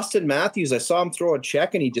 Austin Matthews, I saw him throw a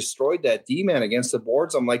check and he destroyed that D-man against the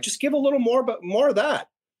boards. I'm like, just give a little more of that.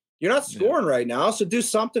 You're not scoring right now, so do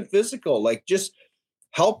something physical. Like, just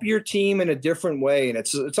help your team in a different way. And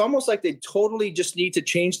it's almost like they totally just need to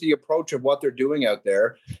change the approach of what they're doing out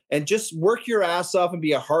there and just work your ass off and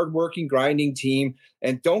be a hardworking, grinding team,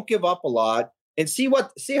 and don't give up a lot, and see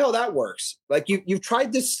how that works. Like, you've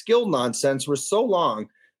tried this skill nonsense for so long,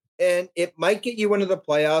 and it might get you into the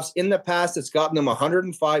playoffs. In the past, it's gotten them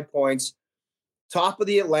 105 points, top of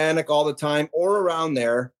the Atlantic all the time or around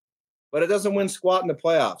there, but it doesn't win squat in the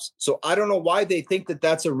playoffs. So I don't know why they think that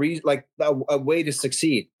that's a way to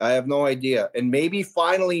succeed. I have no idea. And maybe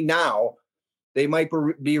finally now they might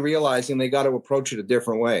be realizing they got to approach it a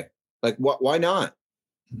different way. Like, why not?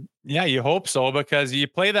 Yeah, you hope so, because you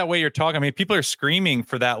play that way you're talking. I mean, people are screaming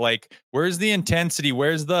for that. Like, where's the intensity?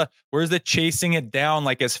 Where's the chasing it down,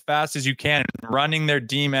 like, as fast as you can, running their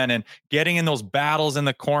D-men and getting in those battles in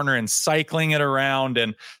the corner and cycling it around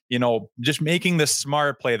and, just making the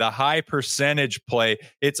smart play, the high percentage play.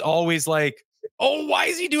 It's always like, oh, why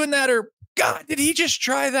is he doing that? Or, God, did he just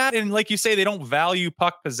try that? And like you say, they don't value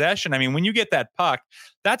puck possession. I mean, when you get that puck,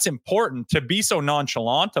 that's important. To be so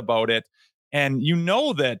nonchalant about it, and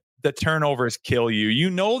that the turnovers kill you.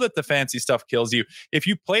 That the fancy stuff kills you. If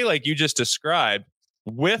you play like you just described,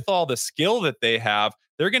 with all the skill that they have,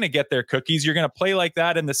 they're going to get their cookies. You're going to play like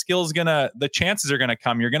that, and the chances are going to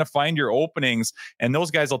come. You're going to find your openings, and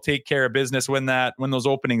those guys will take care of business when those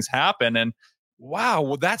openings happen. And wow,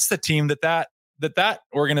 well, that's the team that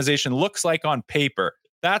organization looks like on paper.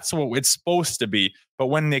 That's what it's supposed to be. But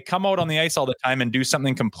when they come out on the ice all the time and do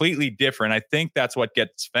something completely different, I think that's what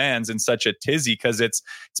gets fans in such a tizzy, because it's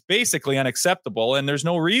basically unacceptable and there's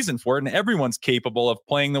no reason for it. And everyone's capable of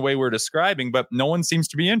playing the way we're describing, but no one seems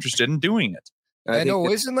to be interested in doing it. I know,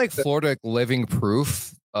 isn't like Florida living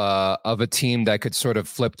proof of a team that could sort of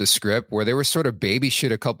flip the script, where they were sort of baby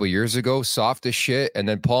shit a couple of years ago, soft as shit, and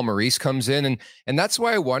then Paul Maurice comes in, and that's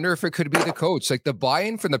why I wonder if it could be the coach. Like, the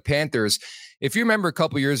buy-in from the Panthers, if you remember a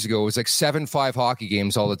couple of years ago, it was like 7-5 hockey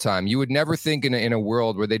games all the time. You would never think in a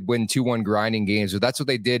world where they'd win 2-1 grinding games, but that's what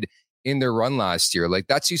they did in their run last year. Like,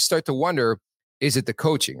 you start to wonder, is it the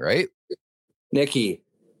coaching, right? Nikki,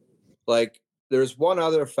 like, there's one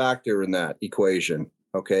other factor in that equation.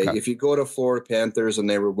 Okay. If you go to Florida Panthers and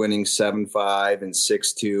they were winning 7-5 and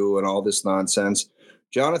 6-2 and all this nonsense,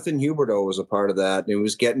 Jonathan Huberdeau was a part of that. And he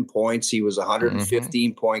was getting points. He was a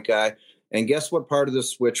 115 point guy. And guess what part of the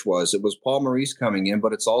switch was? It was Paul Maurice coming in,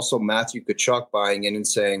 but it's also Matthew Tkachuk buying in and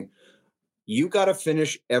saying, you got to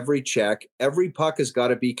finish every check. Every puck has got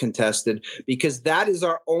to be contested, because that is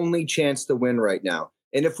our only chance to win right now.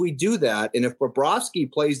 And if we do that, and if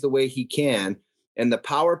Bobrovsky plays the way he can, and the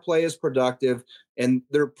power play is productive, and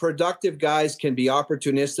their productive guys can be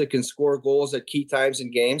opportunistic and score goals at key times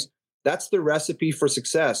in games, that's the recipe for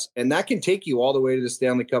success. And that can take you all the way to the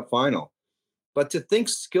Stanley Cup final. But to think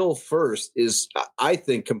skill first is, I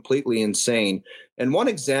think, completely insane. And one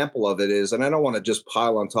example of it is, and I don't want to just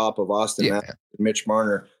pile on top of Austin Matthews and Mitch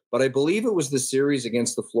Marner, but I believe it was the series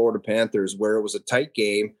against the Florida Panthers where it was a tight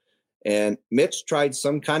game. And Mitch tried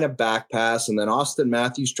some kind of back pass, and then Austin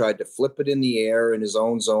Matthews tried to flip it in the air in his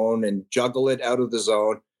own zone and juggle it out of the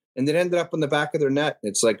zone. and it ended up in the back of their net.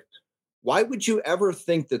 It's like, why would you ever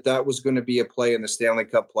think that that was going to be a play in the Stanley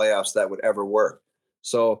Cup playoffs that would ever work?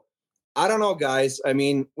 So I don't know, guys. I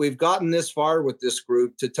mean, we've gotten this far with this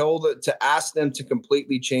group to ask them to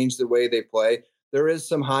completely change the way they play. There is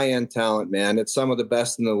some high-end talent, man. It's some of the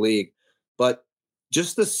best in the league. But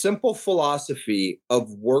just the simple philosophy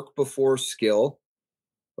of work before skill.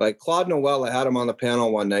 Like Claude Noel, I had him on the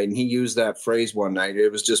panel one night, and he used that phrase one night.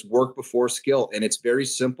 It was just work before skill. And it's very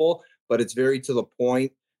simple, but it's very to the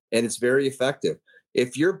point, and it's very effective.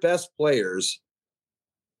 If your best players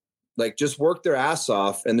like just work their ass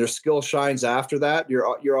off and their skill shines after that,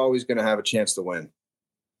 you're always going to have a chance to win.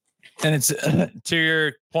 And it's to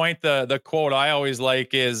your point, the quote I always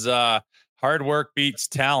like is hard work beats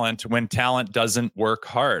talent when talent doesn't work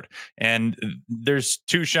hard. And there's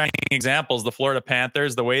two shining examples, the Florida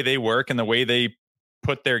Panthers, the way they work and the way they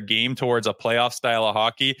put their game towards a playoff style of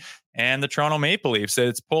hockey, and the Toronto Maple Leafs.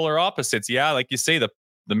 It's polar opposites. Yeah, like you say, the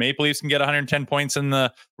Maple Leafs can get 110 points in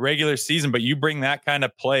the regular season, but you bring that kind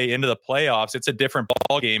of play into the playoffs, it's a different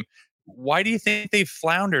ball game. Why do you think they've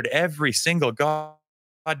floundered every single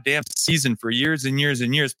goddamn season for years and years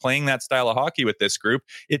and years playing that style of hockey with this group?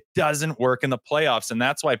 It doesn't work in the playoffs, and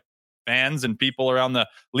that's why fans and people around the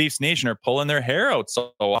Leafs Nation are pulling their hair out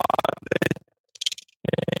so hard.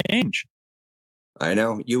 Change. I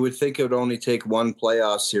know. You would think it would only take one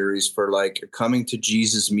playoff series for like a coming to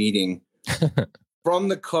Jesus meeting from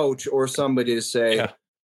the coach or somebody to say,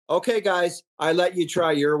 okay, guys, I let you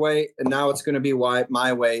try your way, and now it's going to be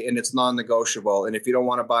my way, and it's non-negotiable. And if you don't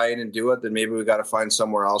want to buy in and do it, then maybe we got to find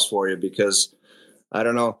somewhere else for you, because I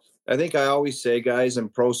don't know. I think I always say, guys, in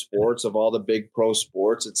pro sports, of all the big pro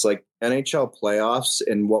sports, it's like NHL playoffs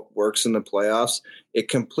and what works in the playoffs. It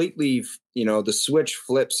completely, the switch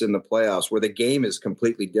flips in the playoffs where the game is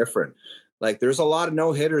completely different. Like there's a lot of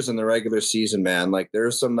no hitters in the regular season, man. Like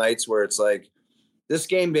there's some nights where it's like, this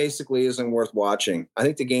game basically isn't worth watching. I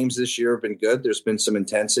think the games this year have been good. There's been some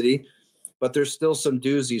intensity, but there's still some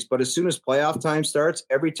doozies. But as soon as playoff time starts,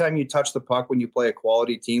 every time you touch the puck when you play a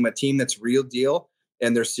quality team, a team that's real deal,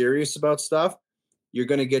 and they're serious about stuff, you're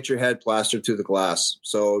going to get your head plastered to the glass.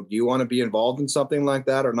 So do you want to be involved in something like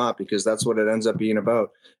that or not? Because that's what it ends up being about.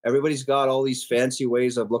 Everybody's got all these fancy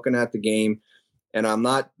ways of looking at the game. And I'm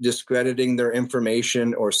not discrediting their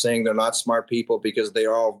information or saying they're not smart people, because they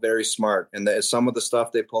are all very smart. And some of the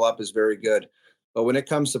stuff they pull up is very good. But when it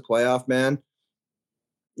comes to playoff, man,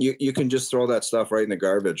 you can just throw that stuff right in the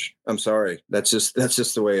garbage. I'm sorry. That's just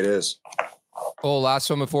the way it is. Oh, last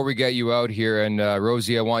one before we get you out here. And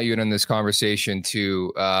Rosie, I want you in on this conversation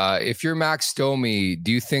too. If you're Max Domi,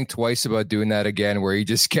 do you think twice about doing that again, where you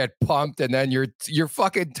just get pumped and then you're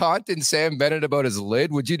fucking taunting Sam Bennett about his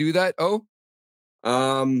lid? Would you do that? Oh,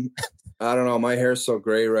 I don't know. My hair's so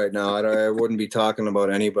gray right now. I wouldn't be talking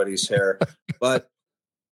about anybody's hair, but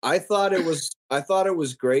I thought it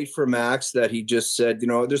was great for Max that he just said,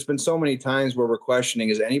 there's been so many times where we're questioning,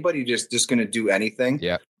 is anybody just going to do anything?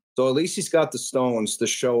 Yeah. So at least he's got the stones to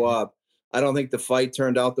show up. I don't think the fight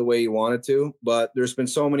turned out the way he wanted to, but there's been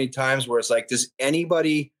so many times where it's like, does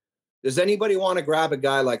anybody want to grab a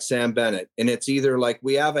guy like Sam Bennett? And it's either like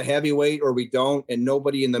we have a heavyweight or we don't, and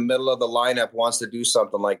nobody in the middle of the lineup wants to do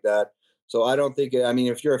something like that. So I don't think,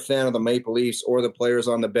 if you're a fan of the Maple Leafs or the players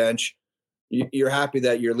on the bench, you're happy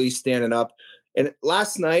that you're at least standing up. And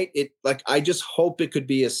last night, I just hope it could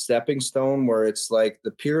be a stepping stone where it's like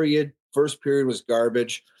first period was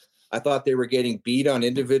garbage. I thought they were getting beat on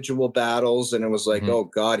individual battles, and it was like, oh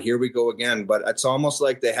God, here we go again. But it's almost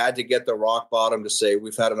like they had to get the rock bottom to say,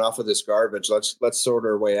 we've had enough of this garbage. Let's sort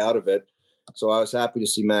our way out of it. So I was happy to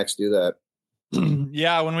see Max do that.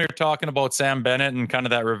 Yeah, when we were talking about Sam Bennett and kind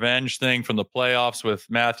of that revenge thing from the playoffs with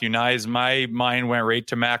Matthew Knies, my mind went right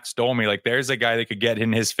to Max Domi. Like, there's a guy that could get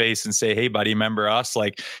in his face and say, hey, buddy, remember us?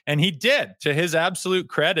 And he did, to his absolute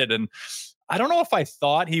credit. And I don't know if I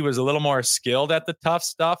thought he was a little more skilled at the tough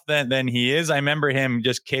stuff than he is. I remember him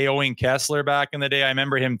just KOing Kessler back in the day. I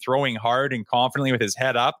remember him throwing hard and confidently with his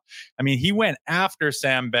head up. I mean, he went after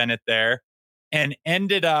Sam Bennett there and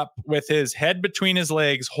ended up with his head between his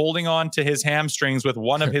legs, holding on to his hamstrings with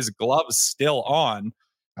one of his gloves still on.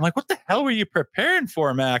 I'm like, what the hell were you preparing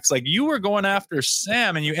for, Max? Like, you were going after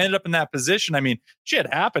Sam and you ended up in that position. I mean,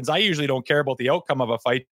 shit happens. I usually don't care about the outcome of a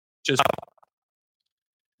fight.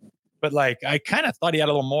 But I kind of thought he had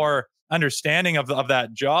a little more understanding of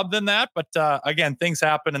that job than that. But again, things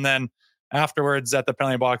happen. And then afterwards at the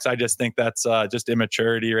penalty box, I just think that's just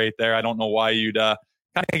immaturity right there. I don't know why you'd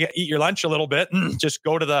kind of eat your lunch a little bit and just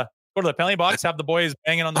go to the penalty box, have the boys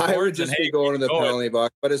banging on the boards. I would just be going to the penalty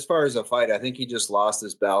box. But as far as a fight, I think he just lost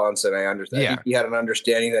his balance. And I understand. Yeah. I think he had an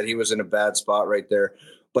understanding that he was in a bad spot right there.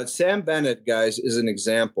 But Sam Bennett, guys, is an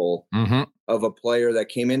example of a player that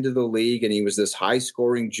came into the league and he was this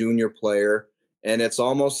high-scoring junior player. And it's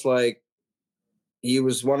almost like he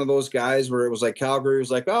was one of those guys where it was like Calgary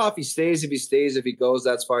was like, oh, if he stays, if he goes,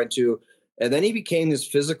 that's fine too. And then he became this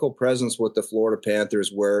physical presence with the Florida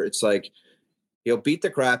Panthers where it's like he'll beat the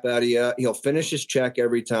crap out of you. He'll finish his check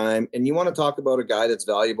every time. And you want to talk about a guy that's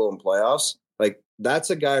valuable in playoffs? Like, that's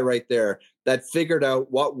a guy right there that figured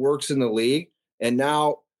out what works in the league. And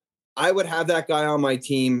now I would have that guy on my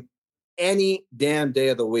team any damn day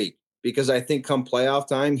of the week because I think come playoff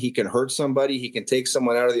time, he can hurt somebody. He can take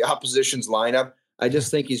someone out of the opposition's lineup. I just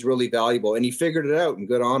think he's really valuable. And he figured it out, and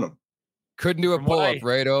good on him. Couldn't do a pull-up,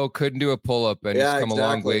 right? Oh, couldn't do a pull-up, and he's come a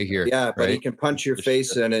long way here. Yeah, but he can punch your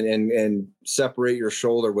face in and separate your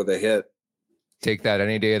shoulder with a hit. Take that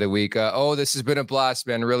any day of the week. This has been a blast,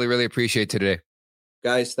 man. Really, really appreciate today.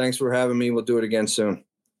 Guys, thanks for having me. We'll do it again soon.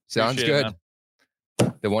 Sounds good.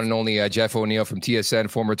 The one and only Jeff O'Neill from TSN,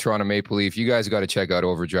 former Toronto Maple Leaf. You guys got to check out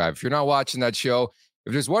Overdrive. If you're not watching that show,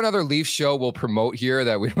 if there's one other Leaf show we'll promote here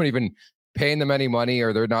that we don't even paying them any money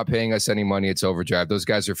or they're not paying us any money, it's Overdrive. Those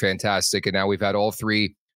guys are fantastic. And now we've had all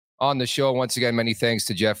three on the show. Once again, many thanks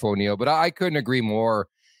to Jeff O'Neill. But I couldn't agree more.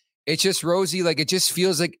 It's just, Rosie, like it just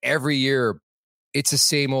feels like every year it's the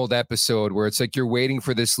same old episode where it's like you're waiting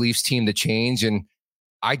for this Leafs team to change. And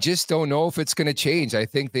I just don't know if it's going to change. I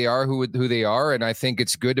think they are who they are. And I think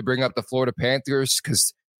it's good to bring up the Florida Panthers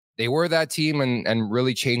because they were that team and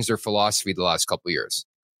really changed their philosophy the last couple of years.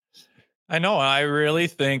 I know. I really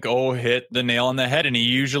think hit the nail on the head, and he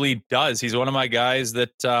usually does. He's one of my guys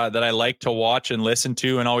that I like to watch and listen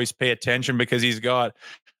to and always pay attention because he's got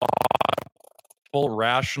a full,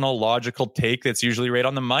 rational, logical take that's usually right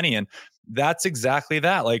on the money. And that's exactly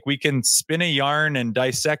that. Like, we can spin a yarn and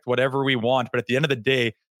dissect whatever we want, but at the end of the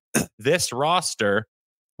day, this roster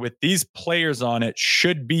with these players on it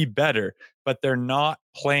should be better, but they're not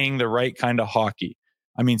playing the right kind of hockey.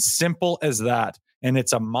 I mean, simple as that. And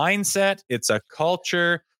it's a mindset, it's a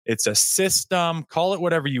culture, it's a system, call it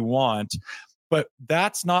whatever you want, but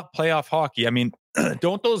that's not playoff hockey. I mean,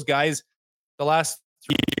 don't those guys the last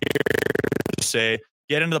 3 years say,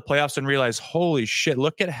 get into the playoffs and realize, holy shit,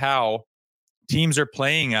 look at how teams are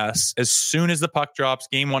playing us as soon as the puck drops,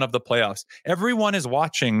 game one of the playoffs. Everyone is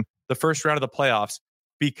watching the first round of the playoffs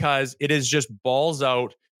because it is just balls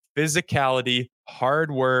out, physicality,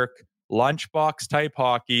 hard work, lunchbox type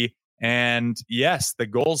hockey. And yes, the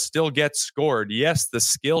goals still get scored. Yes, the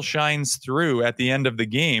skill shines through at the end of the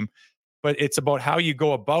game, but it's about how you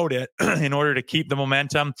go about it in order to keep the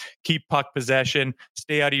momentum, keep puck possession,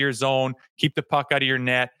 stay out of your zone, keep the puck out of your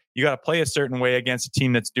net. You got to play a certain way against a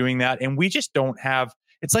team that's doing that. And we just don't have,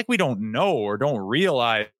 it's like we don't know or don't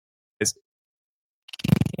realize.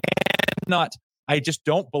 I just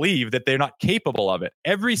don't believe that they're not capable of it.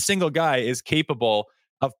 Every single guy is capable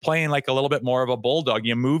of playing like a little bit more of a bulldog.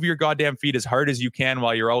 You move your goddamn feet as hard as you can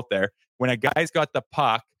while you're out there. When a guy's got the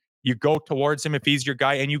puck, you go towards him if he's your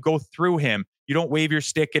guy and you go through him. You don't wave your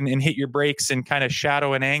stick and hit your brakes and kind of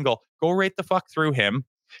shadow an angle. Go right the fuck through him.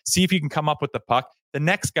 See if you can come up with the puck. The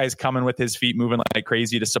next guy's coming with his feet moving like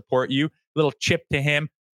crazy to support you. Little chip to him.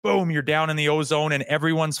 Boom, you're down in the ozone and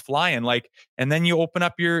everyone's flying. Like, and then you open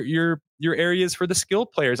up your areas for the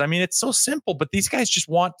skilled players. I mean, it's so simple, but these guys just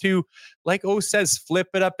want to, like says, flip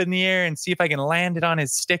it up in the air and see if I can land it on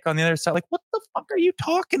his stick on the other side. Like, what the fuck are you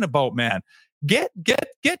talking about, man? Get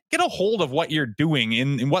a hold of what you're doing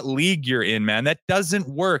in what league you're in, man. That doesn't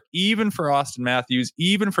work. Even for Auston Matthews,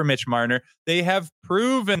 even for Mitch Marner, they have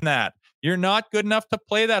proven that you're not good enough to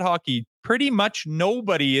play that hockey. Pretty much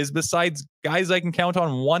nobody is, besides guys I can count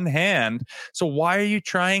on one hand. So why are you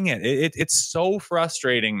trying it? It's so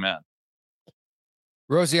frustrating, man.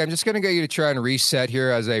 Rosie, I'm just going to get you to try and reset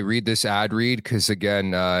here as I read this ad read, because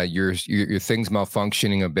again, your thing's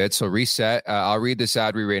malfunctioning a bit. So reset. I'll read this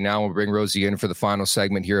ad read right now. We'll bring Rosie in for the final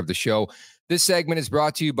segment here of the show. This segment is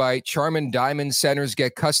brought to you by Charm & Diamond Centers.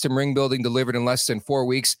 Get custom ring building delivered in less than 4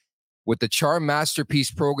 weeks with the Charm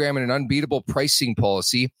Masterpiece program and an unbeatable pricing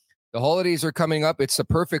policy. The holidays are coming up. It's the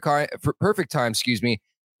perfect time, to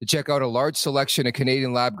check out a large selection of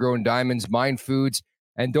Canadian lab-grown diamonds, Mind Foods,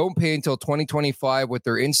 and don't pay until 2025 with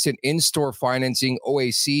their instant in-store financing,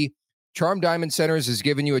 OAC. Charm Diamond Centers has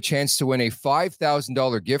given you a chance to win a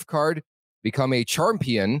 $5,000 gift card. Become a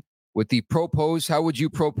Charmpion with the Propose. How would you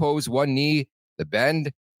propose? One knee, the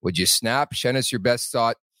bend. Would you snap? Send us your best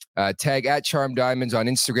thought. Tag at Charm Diamonds on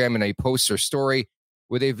Instagram in a post or story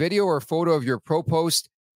with a video or photo of your propose.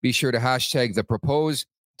 Be sure to hashtag the propose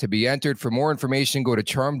to be entered. For more information, go to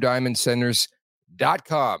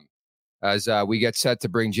charmdiamondcenters.com. As we get set to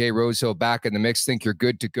bring Jay Rosehill back in the mix, think you're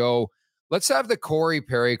good to go. Let's have the Corey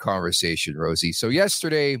Perry conversation, Rosie. So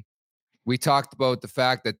yesterday we talked about the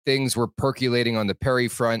fact that things were percolating on the Perry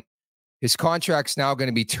front. His contract's now going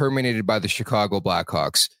to be terminated by the Chicago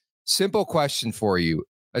Blackhawks. Simple question for you.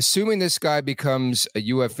 Assuming this guy becomes a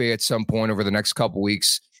UFA at some point over the next couple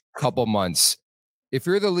weeks, couple months, if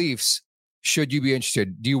you're the Leafs, should you be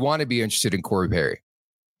interested? Do you want to be interested in Corey Perry?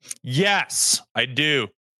 Yes, I do.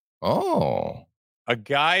 Oh. A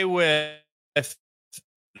guy with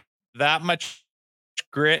that much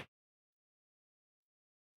grit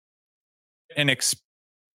and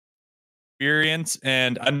experience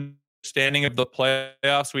and understanding of the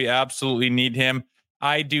playoffs, we absolutely need him.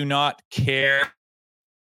 I do not care.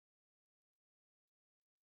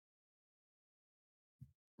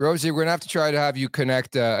 Rosie, we're going to have to try to have you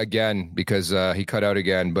connect again because he cut out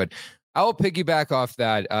again. But I'll piggyback off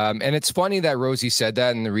that. And it's funny that Rosie said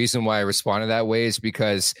that. And the reason why I responded that way is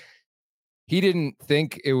because he didn't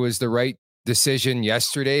think it was the right decision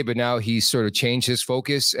yesterday, but now he's sort of changed his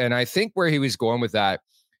focus. And I think where he was going with that,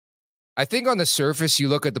 I think on the surface, you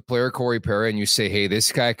look at the player Corey Perry and you say, hey,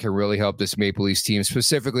 this guy can really help this Maple Leafs team,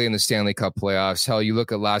 specifically in the Stanley Cup playoffs. Hell, you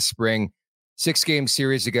look at last spring, 6-game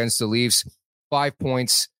series against the Leafs, 5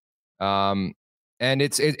 points. And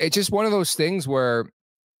it's just one of those things where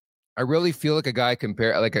I really feel like a guy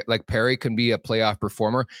like Perry can be a playoff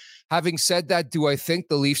performer. Having said that, do I think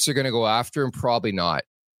the Leafs are going to go after him? Probably not.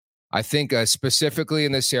 I think specifically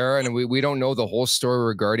in this era, and we don't know the whole story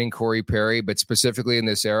regarding Corey Perry, but specifically in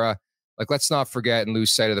this era, like, let's not forget and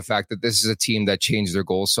lose sight of the fact that this is a team that changed their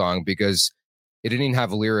goal song because it didn't even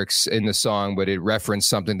have lyrics in the song, but it referenced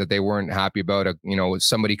something that they weren't happy about.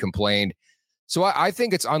 Somebody complained. So I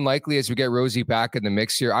think it's unlikely as we get Rosie back in the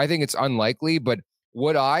mix here. I think it's unlikely, but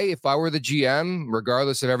would I, if I were the GM,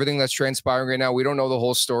 regardless of everything that's transpiring right now, we don't know the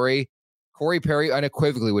whole story, Corey Perry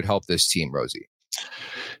unequivocally would help this team, Rosie.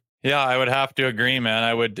 Yeah, I would have to agree, man.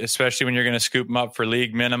 I would, especially when you're going to scoop him up for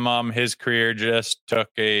league minimum. His career just took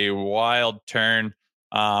a wild turn.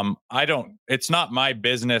 It's not my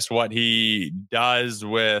business what he does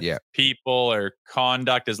with people or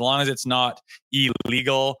conduct, as long as it's not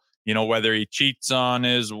illegal, whether he cheats on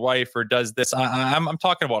his wife or does this. I'm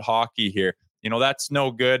talking about hockey here. That's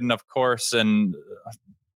no good. And of course, and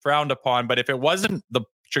frowned upon. But if it wasn't the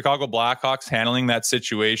Chicago Blackhawks handling that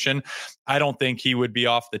situation, I don't think he would be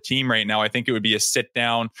off the team right now. I think it would be a sit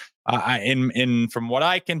down. From what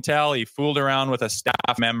I can tell, he fooled around with a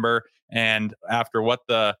staff member, and after what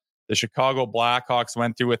the Chicago Blackhawks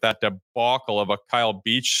went through with that debacle of a Kyle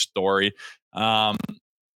Beach story,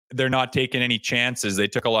 they're not taking any chances. They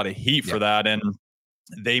took a lot of heat for that, and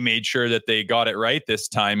they made sure that they got it right this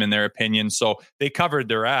time, in their opinion. So they covered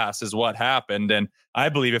their ass is what happened. And I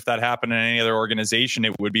believe if that happened in any other organization,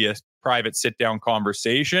 it would be a private sit-down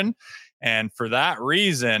conversation. And for that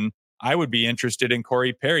reason, I would be interested in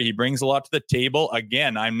Corey Perry. He brings a lot to the table.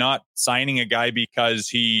 Again, I'm not signing a guy because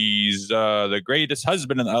he's the greatest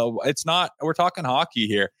husband. It's not. We're talking hockey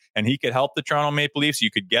here. And he could help the Toronto Maple Leafs.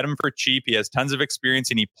 You could get him for cheap. He has tons of experience,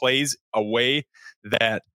 and he plays a way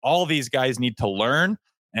that all these guys need to learn.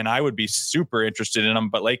 And I would be super interested in him.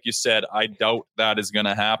 But like you said, I doubt that is going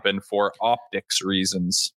to happen for optics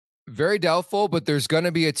reasons. Very doubtful, but there's going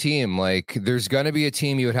to be a team. There's going to be a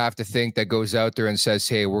team you would have to think that goes out there and says,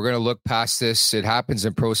 hey, we're going to look past this. It happens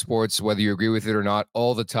in pro sports, whether you agree with it or not,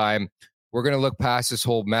 all the time. We're going to look past this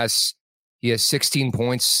whole mess. He has 16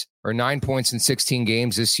 points or 9 points in 16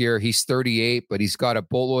 games this year. He's 38, but he's got a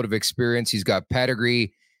boatload of experience. He's got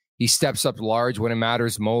pedigree. He steps up large when it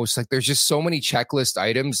matters most. There's just so many checklist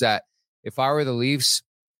items that if I were the Leafs,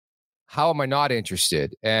 how am I not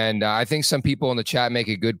interested? And I think some people in the chat make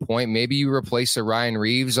a good point. Maybe you replace a Ryan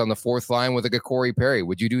Reeves on the fourth line with a Corey Perry.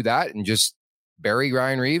 Would you do that and just bury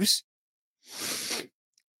Ryan Reeves?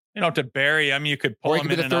 To bury him, you could pull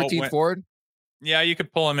him in the 13th forward. Yeah, you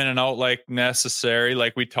could pull him in and out like necessary,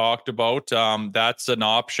 like we talked about. That's an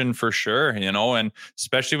option for sure, and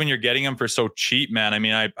especially when you're getting him for so cheap, man. I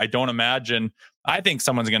mean, I don't imagine. I think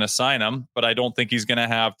someone's going to sign him, but I don't think he's going to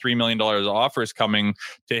have $3 million offers coming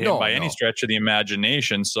to him by any stretch of the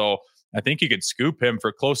imagination. So I think you could scoop him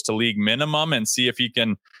for close to league minimum and see if he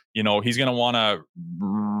can, he's going to want to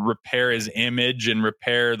repair his image and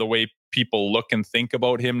repair the way people look and think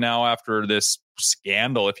about him now after this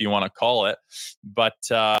scandal, if you want to call it. But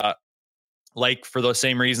for the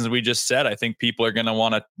same reasons we just said, I think people are going to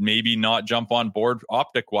want to maybe not jump on board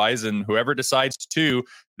optic wise, and whoever decides to,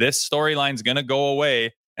 this storyline's going to go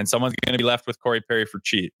away and someone's going to be left with Corey Perry for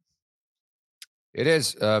cheap. It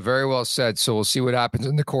is very well said. So we'll see what happens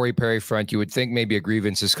in the Corey Perry front. You would think maybe a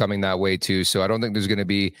grievance is coming that way too. So I don't think there's going to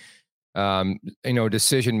be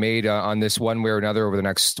decision made on this one way or another over the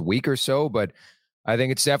next week or so. But I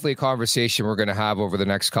think it's definitely a conversation we're going to have over the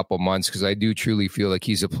next couple months, because I do truly feel like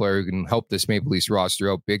he's a player who can help this Maple Leafs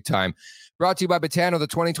roster out big time. Brought to you by Betano, the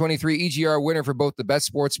 2023 EGR winner for both the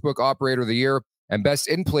Best Sportsbook Operator of the Year and Best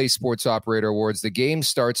In-Play Sports Operator Awards. The game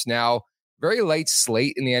starts now. Very light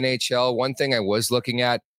slate in the NHL. One thing I was looking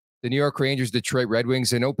at, the New York Rangers, Detroit Red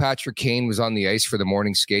Wings. I know Patrick Kane was on the ice for the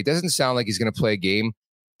morning skate. Doesn't sound like he's going to play a game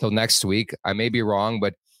till next week. I may be wrong,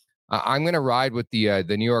 but I'm going to ride with the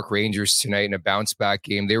New York Rangers tonight in a bounce-back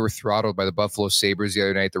game. They were throttled by the Buffalo Sabres the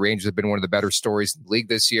other night. The Rangers have been one of the better stories in the league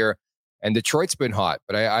this year, and Detroit's been hot.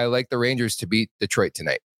 But I like the Rangers to beat Detroit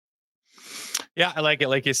tonight. Yeah, I like it.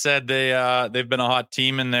 Like you said, they've been a hot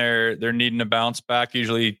team, and they're needing a bounce back.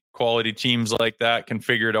 Usually, quality teams like that can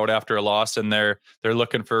figure it out after a loss, and they're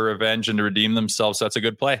looking for revenge and to redeem themselves. So that's a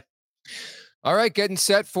good play. All right, getting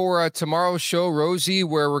set for tomorrow's show, Rosie,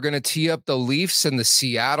 where we're going to tee up the Leafs and the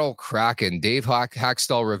Seattle Kraken. Dave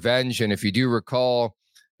Hakstol revenge. And if you do recall,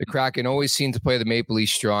 the Kraken always seem to play the Maple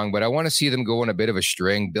Leafs strong, but I want to see them go on a bit of a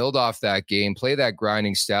string, build off that game, play that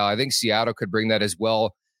grinding style. I think Seattle could bring that as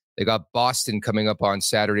well. They got Boston coming up on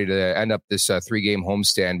Saturday to end up this 3-game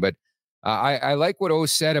homestand. But I like what O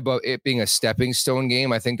said about it being a stepping stone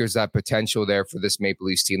game. I think there's that potential there for this Maple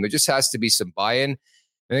Leafs team. There just has to be some buy-in.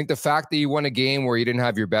 I think the fact that you won a game where you didn't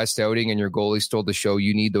have your best outing and your goalie stole the show,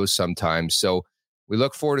 you need those sometimes. So we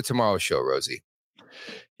look forward to tomorrow's show, Rosie.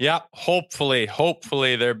 Yeah, hopefully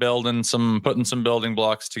they're putting some building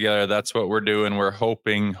blocks together. That's what we're doing. We're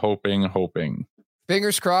hoping.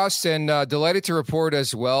 Fingers crossed, and delighted to report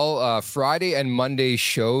as well. Friday and Monday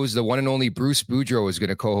shows, the one and only Bruce Boudreau is going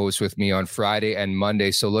to co-host with me on Friday and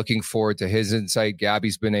Monday. So looking forward to his insight.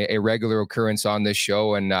 Gabby's been a regular occurrence on this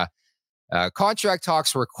show, and contract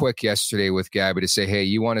talks were quick yesterday with Gabby to say, hey,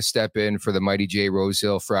 you want to step in for the mighty Jay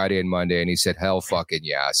Rosehill Friday and Monday? And he said, hell fucking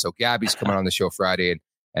yeah. So Gabby's coming on the show Friday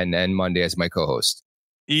and Monday as my co-host.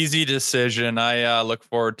 Easy decision. I look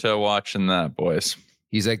forward to watching that, boys.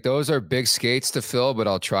 He's like, those are big skates to fill, but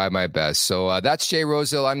I'll try my best. So that's Jay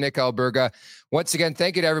Rosehill. I'm Nick Alberga. Once again,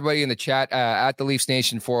 thank you to everybody in the chat at the Leafs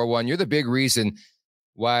Nation 401. You're the big reason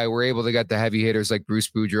why we're able to get the heavy hitters like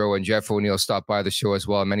Bruce Boudreau and Jeff O'Neill stop by the show as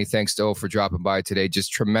well. And many thanks to O for dropping by today.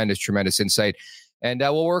 Just tremendous insight. And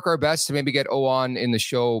we'll work our best to maybe get O on the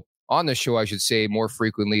show, I should say, more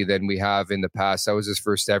frequently than we have in the past. That was his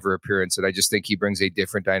first ever appearance, and I just think he brings a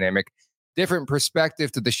different dynamic, different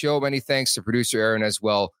perspective to the show. Many thanks to producer Aaron as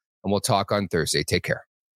well. And we'll talk on Thursday. Take care.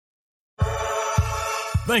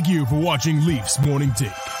 Thank you for watching Leafs Morning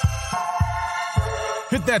Take.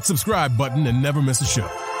 Hit that subscribe button and never miss a show.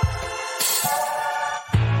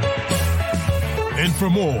 And for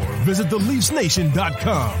more, visit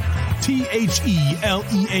theleafsnation.com.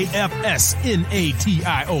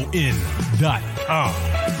 TheLeafsNation.com.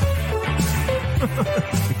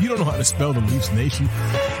 If you don't know how to spell the Leafs Nation,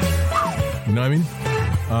 you know what I mean?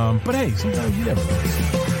 But hey, sometimes you never know.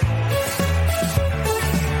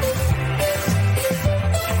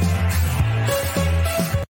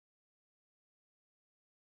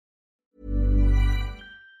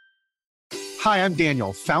 Hi, I'm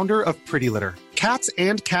Daniel, founder of Pretty Litter. Cats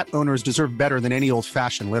and cat owners deserve better than any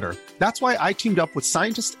old-fashioned litter. That's why I teamed up with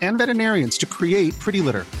scientists and veterinarians to create Pretty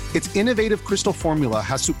Litter. Its innovative crystal formula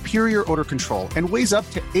has superior odor control and weighs up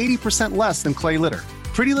to 80% less than clay litter.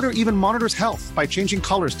 Pretty Litter even monitors health by changing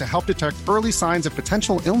colors to help detect early signs of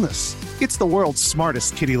potential illness. It's the world's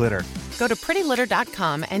smartest kitty litter. Go to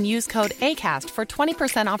prettylitter.com and use code ACAST for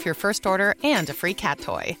 20% off your first order and a free cat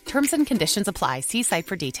toy. Terms and conditions apply. See site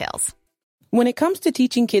for details. When it comes to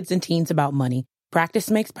teaching kids and teens about money,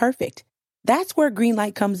 practice makes perfect. That's where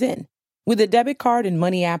Greenlight comes in. With a debit card and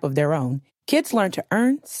money app of their own, kids learn to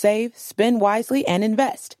earn, save, spend wisely, and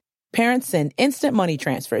invest. Parents send instant money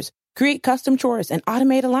transfers, create custom chores, and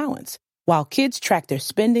automate allowance, while kids track their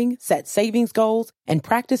spending, set savings goals, and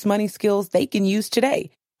practice money skills they can use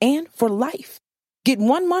today and for life. Get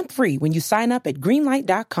 1 month free when you sign up at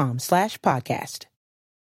greenlight.com/podcast.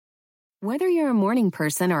 Whether you're a morning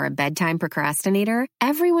person or a bedtime procrastinator,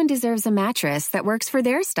 everyone deserves a mattress that works for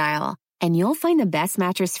their style. And you'll find the best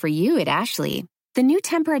mattress for you at Ashley. The new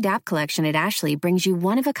Tempur-Adapt collection at Ashley brings you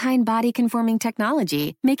one-of-a-kind body-conforming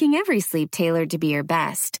technology, making every sleep tailored to be your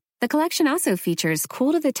best. The collection also features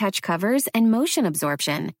cool-to-the-touch covers and motion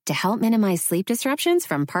absorption to help minimize sleep disruptions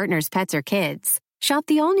from partners, pets, or kids. Shop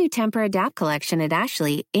the all-new Tempur-Adapt collection at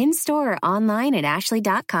Ashley, in-store or online at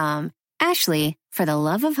ashley.com. Ashley, for the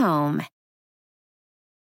love of home.